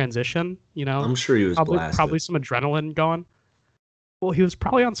that transition. You know, I'm sure he was blasted. Probably some adrenaline going. Well, he was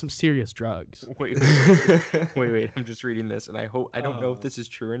probably on some serious drugs. Wait. I'm just reading this, and I don't know if this is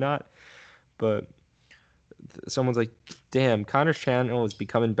true or not, but someone's like, "Damn, Connor's channel is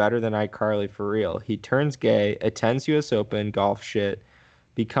becoming better than iCarly for real. He turns gay, attends U.S. Open, golf shit,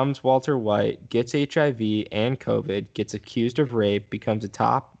 becomes Walter White, gets HIV and COVID, gets accused of rape, becomes a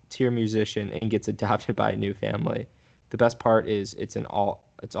top-tier musician, and gets adopted by a new family. The best part is it's all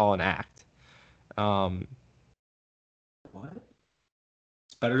an act." What?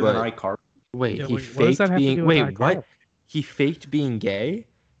 Better than iCarly. Wait, yeah, he faked being. Wait, what? He faked being gay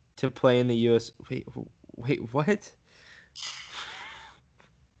to play in the U.S. Wait, what?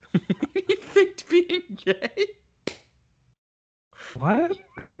 He faked being gay. What?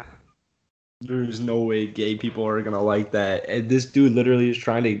 There's no way gay people are gonna like that. And this dude literally is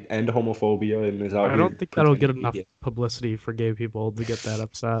trying to end homophobia and is out here. I don't think that'll get enough publicity for gay people to get that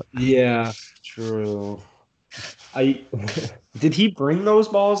upset. Yeah, true. Did he bring those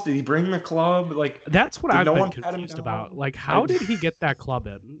balls? Did he bring the club? Like that's what I've been confused about. Like, how did he get that club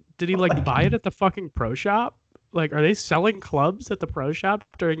in? Did he like buy it at the fucking pro shop? Like, are they selling clubs at the pro shop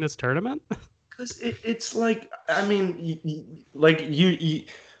during this tournament? Because it's like, I mean,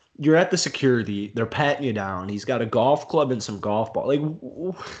 you're at the security. They're patting you down. He's got a golf club and some golf ball. Like,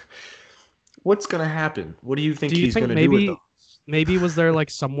 what's gonna happen? What do you think he's gonna do with those? Maybe was there like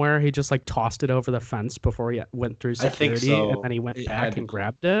somewhere he just like tossed it over the fence before he went through security, and then he went back and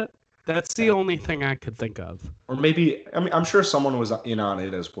grabbed it? That's the only thing I could think of. Or maybe, I mean, I'm sure someone was in on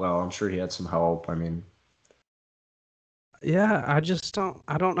it as well. I'm sure he had some help. I mean, yeah, I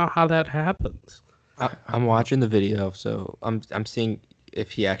don't know how that happens. I'm watching the video, so I'm seeing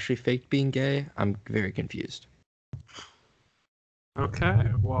if he actually faked being gay. I'm very confused. Okay,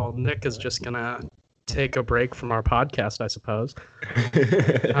 well, Nick is just gonna take a break from our podcast, I suppose.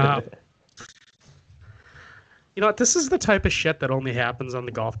 You know what? This is the type of shit that only happens on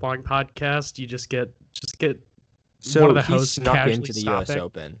the Golf Balling podcast. You just get so one of the hosts snuck into the stopping. U.S.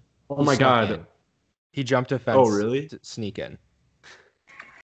 Open. Oh my God! He jumped a fence. Oh really? To sneak in.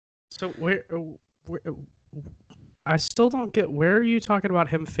 So where I still don't get. Where are you talking about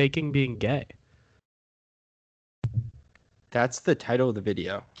him faking being gay? That's the title of the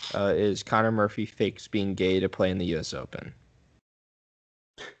video. Is Connor Murphy fakes being gay to play in the U.S. Open?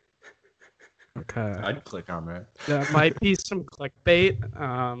 Okay. I'd click on that. That might be some clickbait.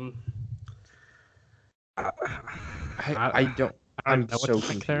 I don't. I'm know what so to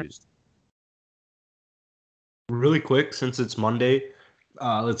think there. confused. Really quick, since it's Monday,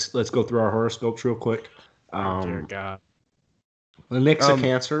 let's go through our horoscopes real quick. Dear God. Nick's a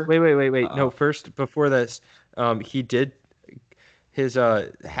Cancer. Wait. No, first before this, he did his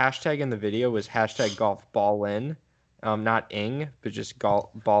hashtag in the video was hashtag golf ball in, not ing, but just golf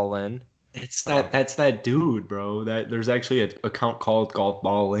ball in. That's that dude, bro. That there's actually an account called Golf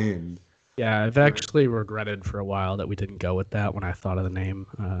Ball In. Yeah, I've actually regretted for a while that we didn't go with that when I thought of the name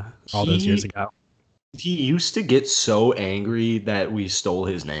all those years ago. He used to get so angry that we stole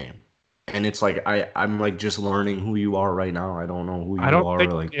his name. And it's like I'm like just learning who you are right now. I don't know who you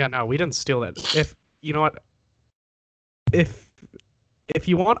are. Yeah, no, we didn't steal it. If you know what, if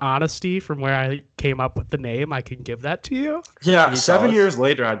you want honesty from where I came up with the name, I can give that to you. Yeah, 7 years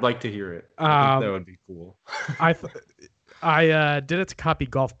later, I'd like to hear it. I think that would be cool. I did it to copy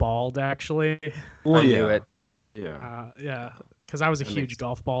Golf Balled, actually. Well, I knew it. Yeah. Yeah, because I was a huge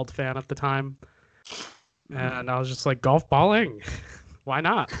Golf Balled fan at the time. And I was just like, Golf Balling. Why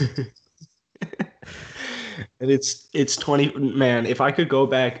not? And it's 20, man, if I could go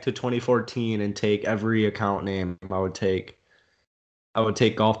back to 2014 and take every account name, I would take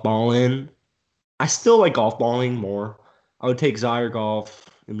Golf Ballin. I still like Golf Balling more. I would take Zaire Golf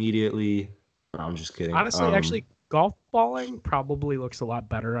immediately. No, I'm just kidding. Honestly, actually, Golf Balling probably looks a lot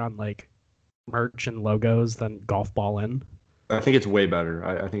better on like merch and logos than Golf Ballin. I think it's way better.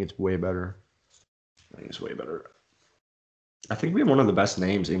 I think it's way better. I think it's way better. I think we have one of the best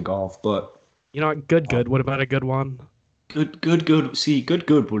names in golf, but you know what? Good. What about a good one? Good. See, good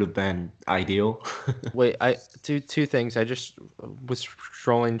would have been ideal. Wait, two things. I just was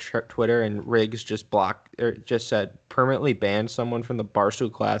scrolling Twitter and Riggs just said permanently banned someone from the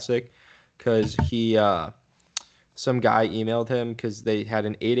Barstool Classic because he some guy emailed him because they had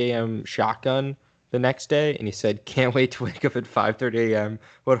an 8 a.m. shotgun the next day, and he said, "Can't wait to wake up at 5:30 a.m.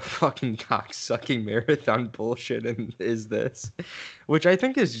 What a fucking cocksucking marathon bullshit is this?" Which I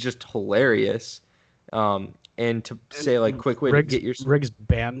think is just hilarious. And to say like quick way to get your Riggs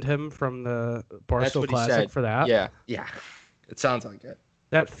banned him from the Barstool Classic for that. Yeah, it sounds like it.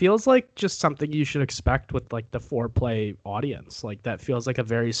 That feels like just something you should expect with like the foreplay audience. Like that feels like a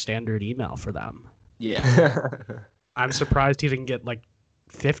very standard email for them. Yeah, I'm surprised he didn't get like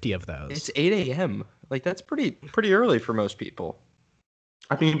 50 of those. It's 8 a.m. Like that's pretty early for most people.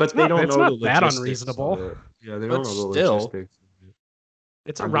 I mean, but they don't know the logistics. It's not that unreasonable. Yeah, they don't know the logistics.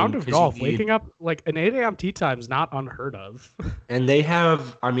 It's a round of golf. Waking up like an 8 a.m. tee time is not unheard of. And they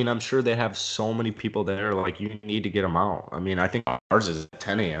have, I mean, I'm sure they have so many people there. Like, you need to get them out. I mean, I think ours is at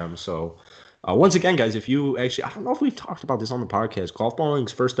 10 a.m. So, once again, guys, if you actually, I don't know if we've talked about this on the podcast. Golf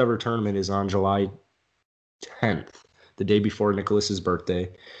Balling's first ever tournament is on July 10th, the day before Nicholas's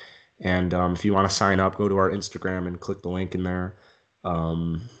birthday. And if you want to sign up, go to our Instagram and click the link in there.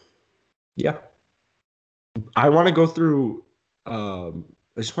 Yeah. I want to go through. I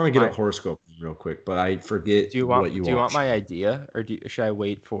just want to get a horoscope real quick, but I forget what you want. Do you want my idea, or should I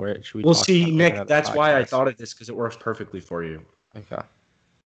wait for it? Should we? Well, see, Nick, that's why I thought of this, because it works perfectly for you. Okay.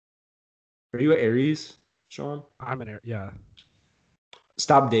 Are you an Aries, Sean? I'm an Aries, yeah.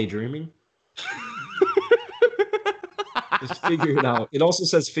 Stop daydreaming. Just figure it out. It also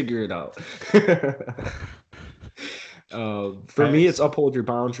says figure it out. For me, it's uphold your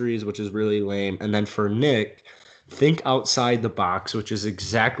boundaries, which is really lame. And then for Nick, think outside the box, which is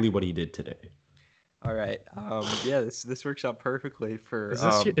exactly what he did today. All right. Yeah, this works out perfectly for.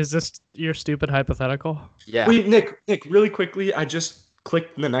 Is this your stupid hypothetical? Yeah. Wait, Nick, really quickly, I just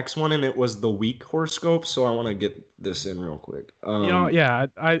clicked the next one and it was the week horoscope, so I want to get this in real quick. Yeah,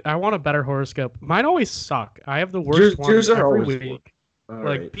 I want a better horoscope. Mine always suck. I have the worst one every week. All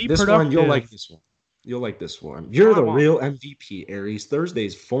like, right. be This productive. one, you'll like this one. You'll like this one. You're the real MVP, Aries.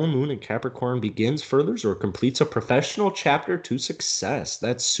 Thursday's full moon in Capricorn begins, furthers, or completes a professional chapter to success.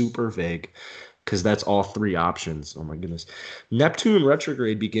 That's super vague because that's all three options. Oh my goodness. Neptune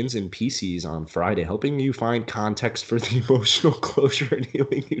retrograde begins in Pisces on Friday, helping you find context for the emotional closure and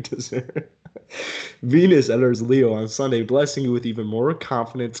healing you deserve. Venus enters Leo on Sunday, blessing you with even more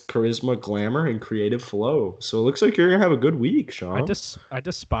confidence, charisma, glamour, and creative flow. So it looks like you're gonna have a good week, Sean. I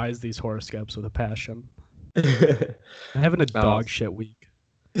despise these horoscopes with a passion. I'm having a dog shit week.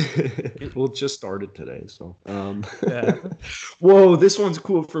 Well, it just started today, so Yeah. Whoa, this one's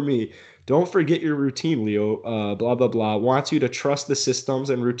cool for me. Don't forget your routine, Leo. Blah blah blah. Wants you to trust the systems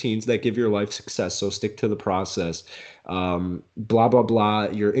and routines that give your life success. So stick to the process. Blah blah blah.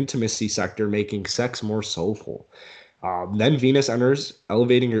 Your intimacy sector, making sex more soulful. Then Venus enters,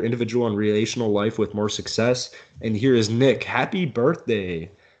 elevating your individual and relational life with more success. And here is Nick. Happy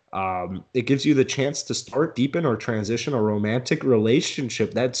birthday. It gives you the chance to start, deepen, or transition a romantic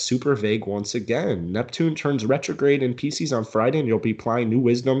relationship. That's super vague once again. Neptune turns retrograde in Pisces on Friday, and you'll be applying new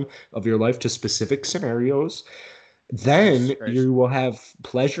wisdom of your life to specific scenarios. Then you will have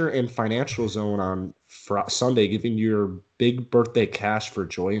pleasure and financial zone on Sunday, giving you your big birthday cash for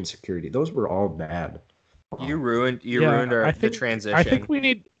joy and security. Those were all bad. You ruined the transition. I think we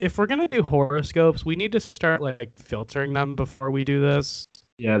need, if we're gonna do horoscopes, we need to start like filtering them before we do this.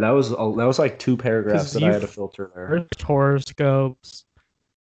 Yeah, that was like 2 paragraphs that I had to filter there. First horoscopes.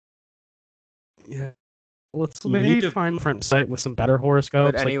 Yeah. Let's maybe find a different site with some better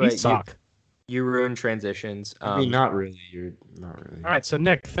horoscopes. But anyway, like, these suck. You ruin transitions. I mean, not really. You're not really. All right, so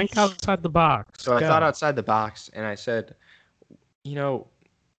Nick, think outside the box. So I thought outside the box, and I said,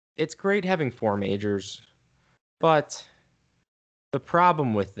 it's great having 4 majors, but the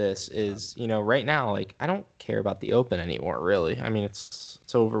problem with this is, right now, like, I don't care about the Open anymore, really. I mean, it's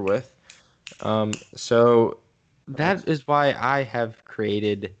over with. So that is why I have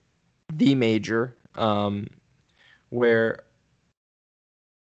created the major, where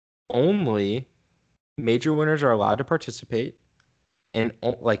only major winners are allowed to participate, and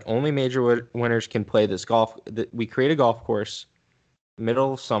only major winners can play this golf. We create a golf course,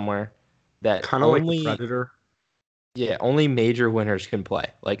 middle of somewhere, that kind of like the Predator. Yeah, only major winners can play.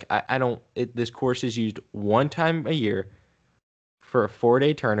 Like, I don't. This course is used one time a year for a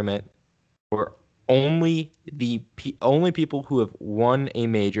 4-day tournament, where only people who have won a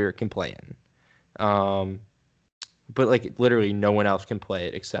major can play in. But like literally no one else can play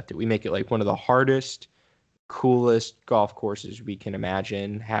it except it. We make it like one of the hardest, coolest golf courses we can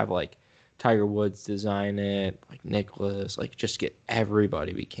imagine. Have like Tiger Woods design it, like Nicklaus, like just get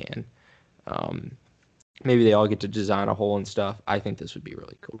everybody we can. Maybe they all get to design a hole and stuff. I think this would be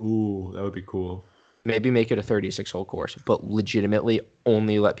really cool. Ooh, that would be cool. Maybe make it a 36-hole course, but legitimately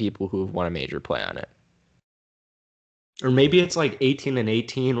only let people who have won a major play on it. Or maybe it's like 18 and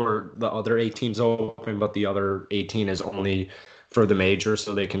 18 where the other 18's open, but the other 18 is only for the major,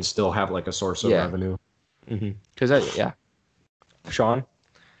 so they can still have like a source of revenue. Because Sean?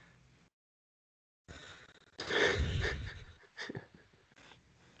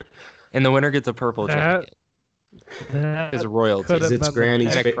 And the winner gets a purple jacket. As a royalty. It's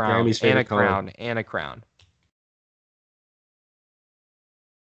Grammy's favorite color. And a crown.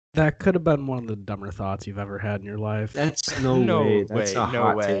 That could have been one of the dumber thoughts you've ever had in your life. That's no way. That's a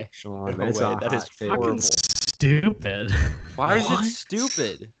hot take, Sean. That is fucking stupid. Why is it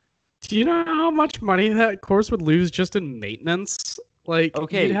stupid? Do you know how much money that course would lose just in maintenance? Like,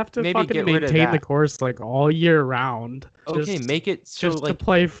 you'd have to fucking maintain the course like all year round. Okay, make it so just to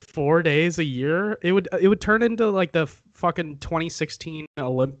play 4 days a year. It would turn into like the fucking 2016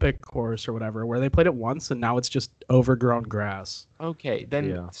 Olympic course or whatever, where they played it once and now it's just overgrown grass. Okay,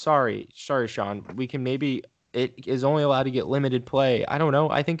 then sorry, Sean. We can maybe it is only allowed to get limited play. I don't know.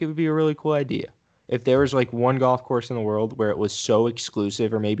 I think it would be a really cool idea if there was like one golf course in the world where it was so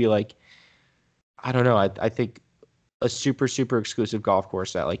exclusive, or maybe like I don't know. I think a super exclusive golf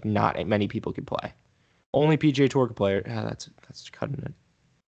course that like not many people could play. Only PGA Tour could play it. That's cutting it.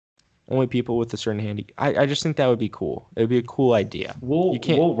 Only people with a certain handy. I just think that would be cool. It would be a cool idea.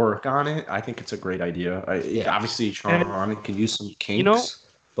 We'll work on it. I think it's a great idea. Obviously, Sean can use some kinks,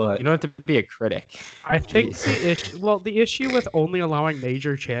 but you don't have to be a critic. I think the issue with only allowing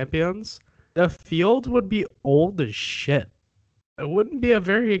major champions, the field would be old as shit. It wouldn't be a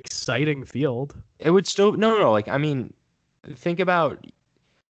very exciting field. It would still no. Like, I mean, think about.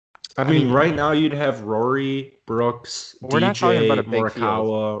 I mean, right now you'd have Rory, Brooks, we're DJ, not talking about a big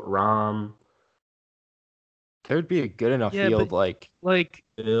Morikawa, Rahm. There'd be a good enough field, like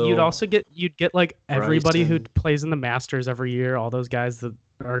Bill, you'd get like everybody Bryson. Who plays in the Masters every year. All those guys that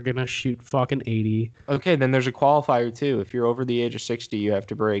are gonna shoot fucking 80. Okay, then there's a qualifier too. If you're over the age of 60, you have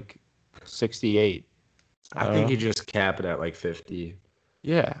to break 68. I think you just cap it at like 50.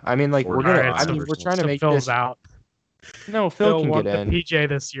 Yeah, I mean, like we're trying to make Phil's this out. No, Phil can get in. The PJ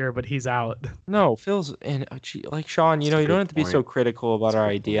this year, but he's out. No, Phil's in. Like Sean, you don't have to be so critical about our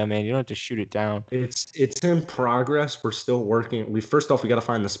idea, man. You don't have to shoot it down. It's in progress. We're still working. First off, we got to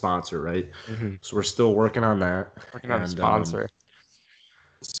find the sponsor, right? Mm-hmm. So we're still working on that. Working on a sponsor.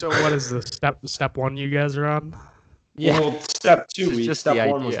 So what is the step one you guys are on? Yeah, well, step two. Step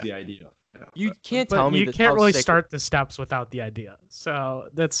one was the idea. You can't tell me. You can't really start the steps without the idea. So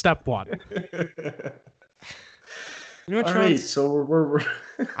that's step one. You know what, right, so we're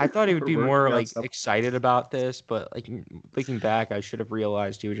I thought he would be more like excited about this, but like thinking back, I should have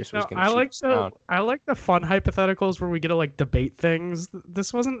realized he was going to I like the fun hypotheticals where we get to like debate things.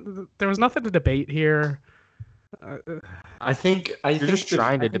 There was nothing to debate here. I think you're just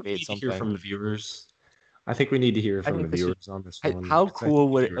trying to debate something. Hear from the viewers. I think we need to hear from the viewers on this one. How cool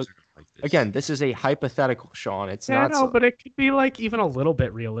would it? Again, this is a hypothetical, Sean. It's not. No, but it could be like even a little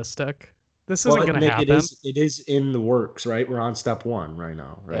bit realistic. This isn't going to happen. It is in the works, right? We're on step one right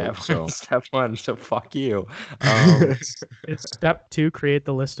now, right? Yeah, so step one. So fuck you. Is step two create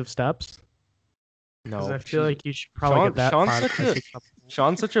the list of steps? No, I feel like you should probably get that.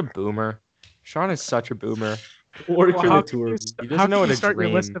 Sean's such a boomer. Sean is such a boomer. How can you start your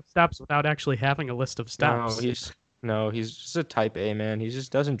list of steps without actually having a list of steps? He's just a type A man. He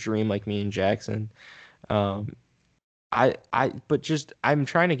just doesn't dream like me and Jackson. I'm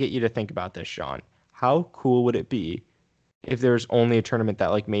trying to get you to think about this, Sean. How cool would it be if there's only a tournament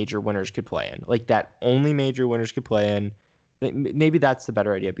that like major winners could play in? Like that only major winners could play in. Maybe that's the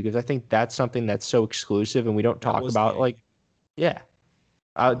better idea because I think that's something that's so exclusive and we don't talk about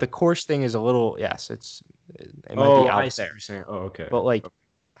the course thing is a little it might be out there. Okay. But like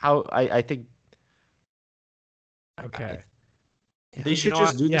how I think okay. They should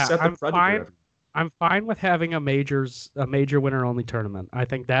just do the set the Predator. I'm fine with having a major winner only tournament. I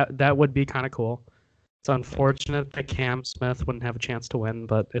think that would be kind of cool. It's unfortunate that Cam Smith wouldn't have a chance to win,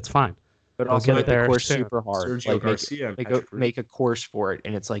 but it's fine. But also make the course super hard. Sergio Garcia, make a course for it,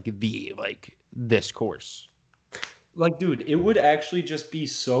 and it's like this course. Like, dude, it would actually just be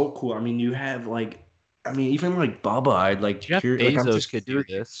so cool. I mean, you have even like Bubba. I'd like Jeff Bezos could do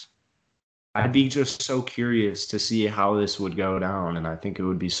this. I'd be just so curious to see how this would go down, and I think it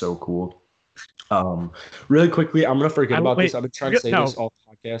would be so cool. Really quickly, I'm gonna forget about this. I've been trying to say this all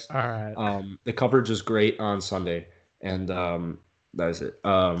podcast. All right. The coverage is great on Sunday, and that is it.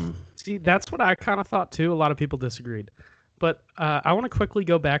 See, that's what I kind of thought too. A lot of people disagreed, but I want to quickly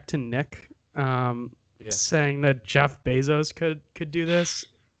go back to Nick saying that Jeff Bezos could do this.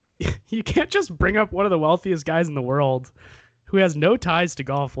 You can't just bring up one of the wealthiest guys in the world who has no ties to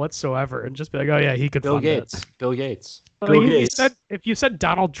golf whatsoever and just be like, oh yeah, he could. Bill Gates. Bill Gates. If you said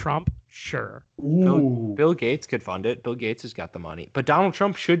Donald Trump, sure. Bill Gates could fund it. Bill Gates has got the money. But Donald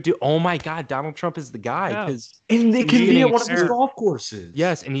Trump should do. Oh my God, Donald Trump is the guy. And they can be at one of his golf courses.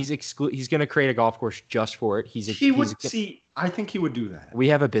 Yes, and he's going to create a golf course just for it. I think he would do that. We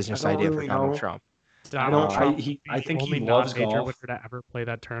have a business idea for Donald Trump. I think he loves golf. To ever play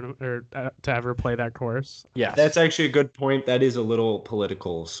that tournament or to ever play that course. Yeah, that's actually a good point. That is a little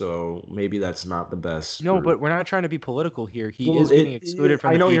political, so maybe that's not the best. No, but we're not trying to be political here. He is getting excluded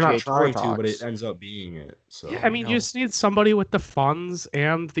from. I know the you're PGA not trying to, but it ends up being it. So yeah, I mean, you just need somebody with the funds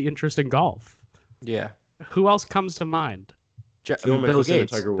and the interest in golf. Yeah. Who else comes to mind? Bill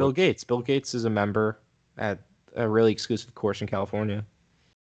Gates. Bill Gates. Bill Gates is a member at a really exclusive course in California.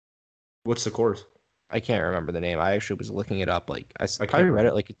 What's the course? I can't remember the name. I actually was looking it up. I probably read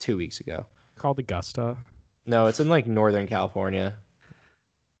it like 2 weeks ago. Called Augusta. No, it's in like Northern California.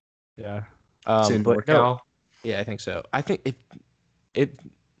 Yeah. It's in NorCal? Yeah, I think so. I think it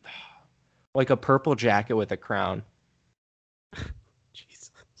like a purple jacket with a crown.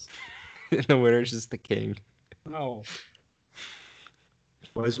 Jesus. And the winner's just the king. No.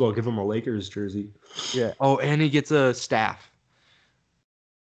 Might as well give him a Lakers jersey. Yeah. Oh, and he gets a staff.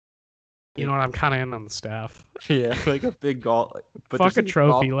 You know what? I'm kind of in on the staff. Yeah, like a big golf. Fuck a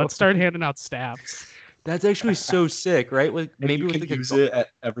trophy. Let's start handing out staffs. That's actually so sick, right? Maybe you can use it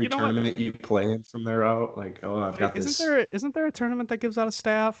at every tournament you play in from there out. Like, oh, I've got this. Isn't there a tournament that gives out a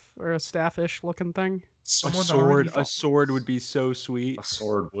staff or a staffish looking thing? A sword would be so sweet. A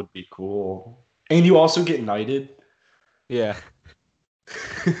sword would be cool. And you also get knighted. Yeah.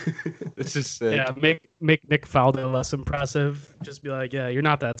 This is sick. Yeah, make Nick Faldo less impressive. Just be like, yeah, you're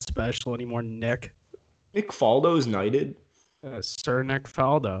not that special anymore, Nick. Nick Faldo's knighted. Sir Nick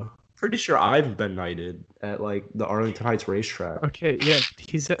Faldo. Pretty sure I've been knighted at like the Arlington Heights racetrack. Okay, yeah,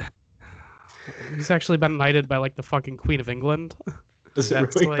 he's actually been knighted by like the fucking Queen of England. Does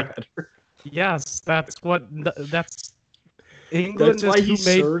it really matter? Yes, that's England That's why is who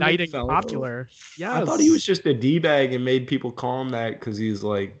made Sir knighting Nick Faldo? popular. Yes. I thought he was just a D-bag and made people call him that because he's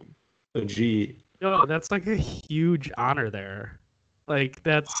like a G. No, that's like a huge honor there. Like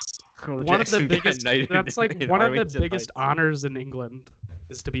that's one of the biggest. That's like one of the biggest honors in England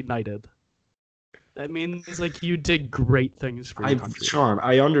is to be knighted. That means like you did great things for your country. Sean,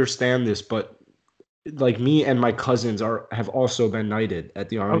 I understand this, but like me and my cousins have also been knighted at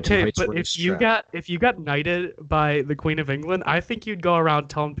the Arlington Heights racetrack. But if you got knighted by the Queen of England, I think you'd go around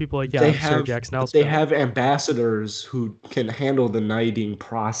telling people like, yeah, Sir Jack Nelson. They have ambassadors who can handle the knighting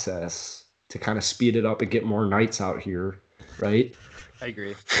process to kind of speed it up and get more knights out here, right? I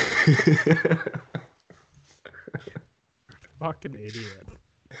agree. Fucking idiot.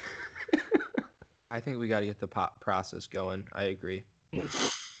 I think we got to get the process going. I agree.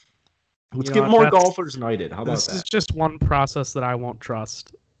 Let's get more golfers knighted. How about that? This is just one process that I won't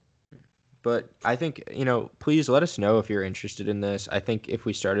trust. But I think, please let us know if you're interested in this. I think if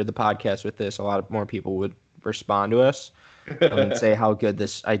we started the podcast with this, a lot more people would respond to us and say how good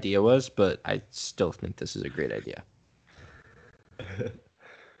this idea was. But I still think this is a great idea.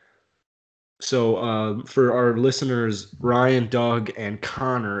 So for our listeners, Ryan, Doug, and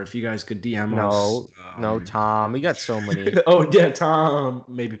Connor, if you guys could DM us. No, Tom. We got so many. Oh, yeah, Tom.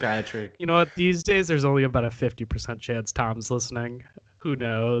 Maybe Patrick. You know what? These days, there's only about a 50% chance Tom's listening. Who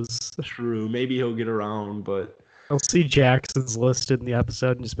knows? True. Maybe he'll get around, but... I'll see Jackson's listed in the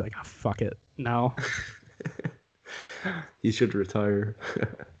episode and just be like, oh, fuck it. No. He should retire.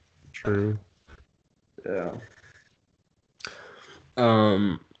 True. Yeah.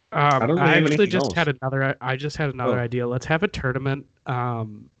 I just had another idea. Let's have a tournament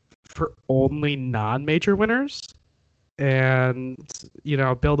for only non-major winners, and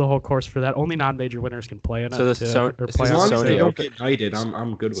build a whole course for that. Only non-major winners can play in it. As long as they don't get knighted,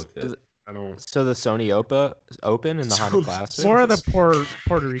 I'm good with it. So the Sony Open and the Honda Classic, or the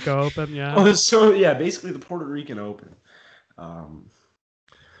Puerto Rico Open, yeah. Oh, so yeah, basically the Puerto Rican Open.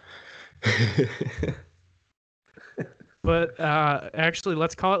 But actually,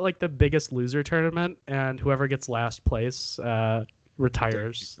 let's call it like the Biggest Loser tournament, and whoever gets last place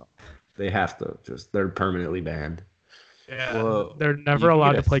retires. They have to they're permanently banned. Yeah, whoa. They're never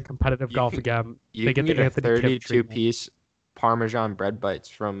allowed to play competitive golf again. They get the 32-piece Parmesan bread bites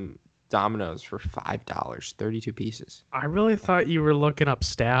from Domino's for $5, 32 pieces. I really thought you were looking up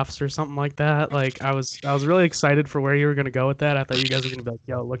staffs or something like that. Like I was really excited for where you were gonna go with that. I thought you guys were gonna be like,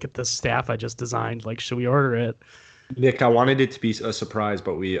 "Yo, look at this staff I just designed. Like, should we order it?" Nick, I wanted it to be a surprise,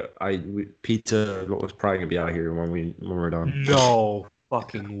 but pizza was probably gonna be out here when we're done. No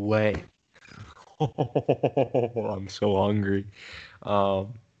fucking way. I'm so hungry.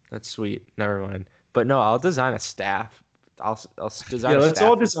 That's sweet. Never mind. But no, I'll design a staff. I'll design. Yeah, let's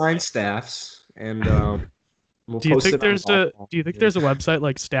all design staffs, and we'll do you think there's a website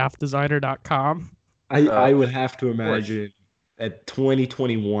like staffdesigner.com? I would have to imagine. At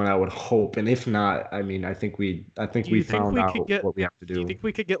 2021, I would hope, and if not, I mean, I think we found out what we have to do. Do you think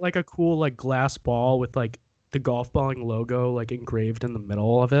we could get like a cool like glass ball with like the golf balling logo like engraved in the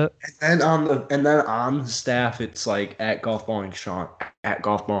middle of it? And then on the staff, it's like at golf balling Sean, at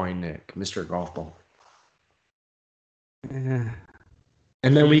golf balling Nick, Mr. Golf Ball.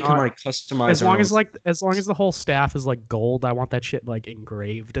 And then we can like customize as long as the whole staff is like gold. I want that shit like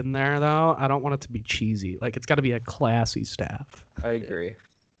engraved in there though. I don't want it to be cheesy. Like it's got to be a classy staff. I agree.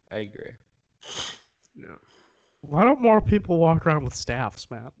 Yeah. Why don't more people walk around with staffs,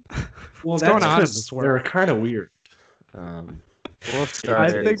 man? Well, that's going on in this world? They're kind of weird.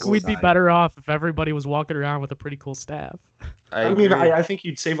 I think we'd be better off if everybody was walking around with a pretty cool staff. I think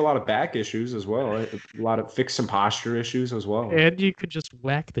you'd save a lot of back issues as well. Right? A lot of fix some posture issues as well. And you could just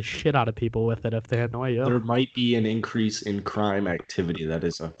whack the shit out of people with it if they annoy you. There might be an increase in crime activity. That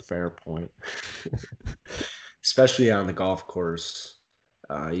is a fair point. Especially on the golf course.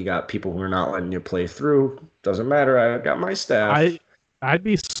 You got people who are not letting you play through. Doesn't matter. I got my staff. I'd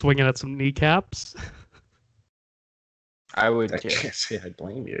be swinging at some kneecaps. I would. I can't say I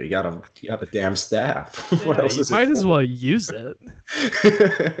blame you. You got a damn staff. Yeah, what else is it? Might as well use it.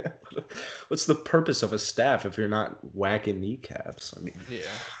 What's the purpose of a staff if you're not whacking kneecaps? I mean, yeah.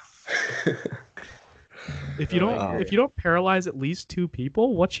 If you don't paralyze at least 2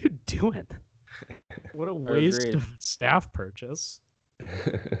 people, what you doing? What a waste of staff purchase.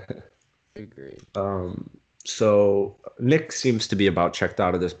 Agreed. So Nick seems to be about checked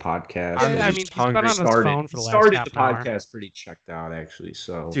out of this podcast. I mean, he's been on his phone for the last half the an hour. podcast pretty checked out, actually.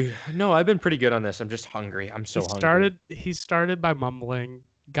 So, dude, no, I've been pretty good on this. I'm just hungry. I'm so hungry. He started by mumbling,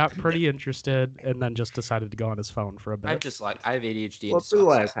 got pretty interested, and then just decided to go on his phone for a bit. I have ADHD. What's the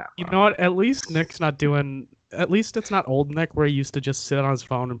last half? You know what? At least Nick's not doing. At least it's not old Nick where he used to just sit on his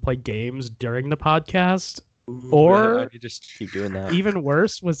phone and play games during the podcast. Or you just keep doing that. Even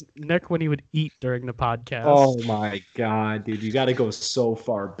worse was Nick when he would eat during the podcast. Oh my god, dude! You got to go so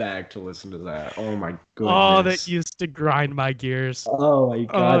far back to listen to that. Oh my goodness! Oh, that used to grind my gears. Oh my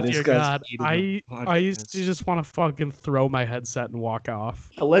god! Oh dear God! I used to just want to fucking throw my headset and walk off.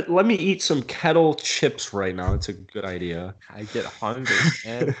 Let me eat some kettle chips right now. It's a good idea. I get hungry,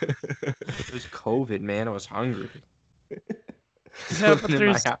 man. It was COVID, man. I was hungry. Yeah, but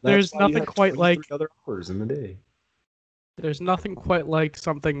there's nothing quite like other hours in the day. There's nothing quite like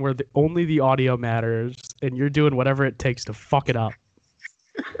something where only the audio matters, and you're doing whatever it takes to fuck it up.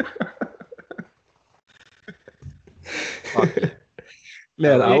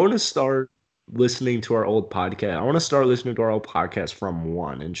 Man, I want to start listening to our old podcast. I want to start listening to our old podcast from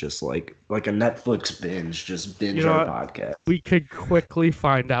one and just like a Netflix binge, just binge our podcast. We could quickly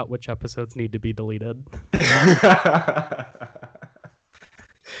find out which episodes need to be deleted.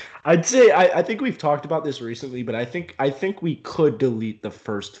 I'd say I think we've talked about this recently, but I think we could delete the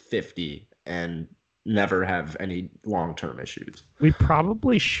first 50 and never have any long-term issues. We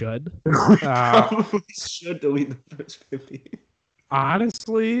probably should. We probably should delete the first 50.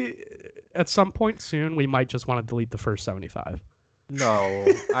 Honestly, at some point soon, we might just want to delete the first 75. No,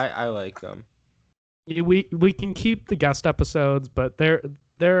 I like them. We can keep the guest episodes, but there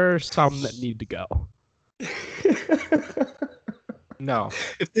are some that need to go. No.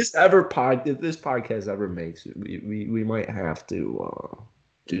 If this podcast ever makes it, we might have to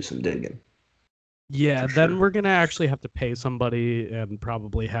do some digging. Yeah, then we're going to actually have to pay somebody and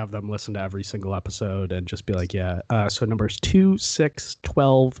probably have them listen to every single episode and just be like, yeah, so numbers 2, 6,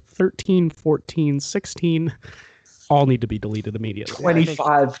 12, 13, 14, 16 all need to be deleted immediately.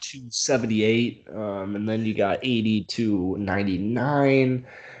 25 to 78, and then you got 80 to 99.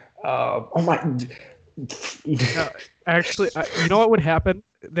 Oh my... Actually, you know what would happen?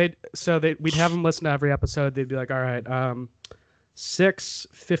 We'd have them listen to every episode. They'd be like, all right, 6,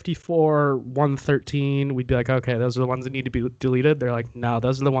 54, 113. We'd be like, okay, those are the ones that need to be deleted. They're like, no,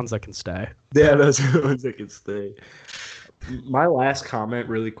 those are the ones that can stay. Yeah, those are the ones that can stay. My last comment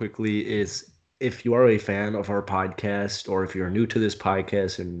really quickly is if you are a fan of our podcast or if you're new to this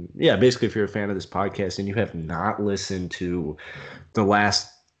podcast and basically if you're a fan of this podcast and you have not listened to the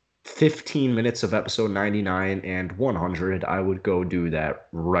last 15 minutes of episode 99 and 100, I would go do that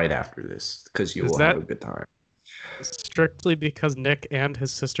right after this because you will have a good time. Strictly because Nick and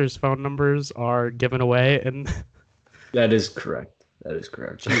his sister's phone numbers are given away, and that is correct.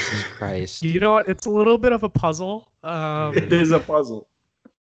 Jesus Christ! You know what? It's a little bit of a puzzle. It is a puzzle.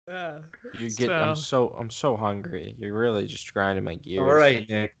 Yeah. I'm so hungry. You're really just grinding my gears. All right,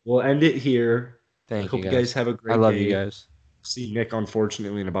 Nick. We'll end it here. Thank you. Hope you guys have a great day. I love you guys. See Nick,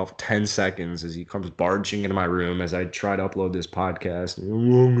 unfortunately, in about 10 seconds as he comes barging into my room as I try to upload this podcast.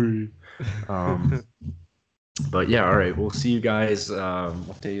 I'm hungry. But yeah, all right. We'll see you guys.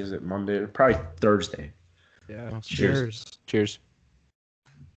 What day is it? Monday? Probably Thursday. Yeah. Cheers.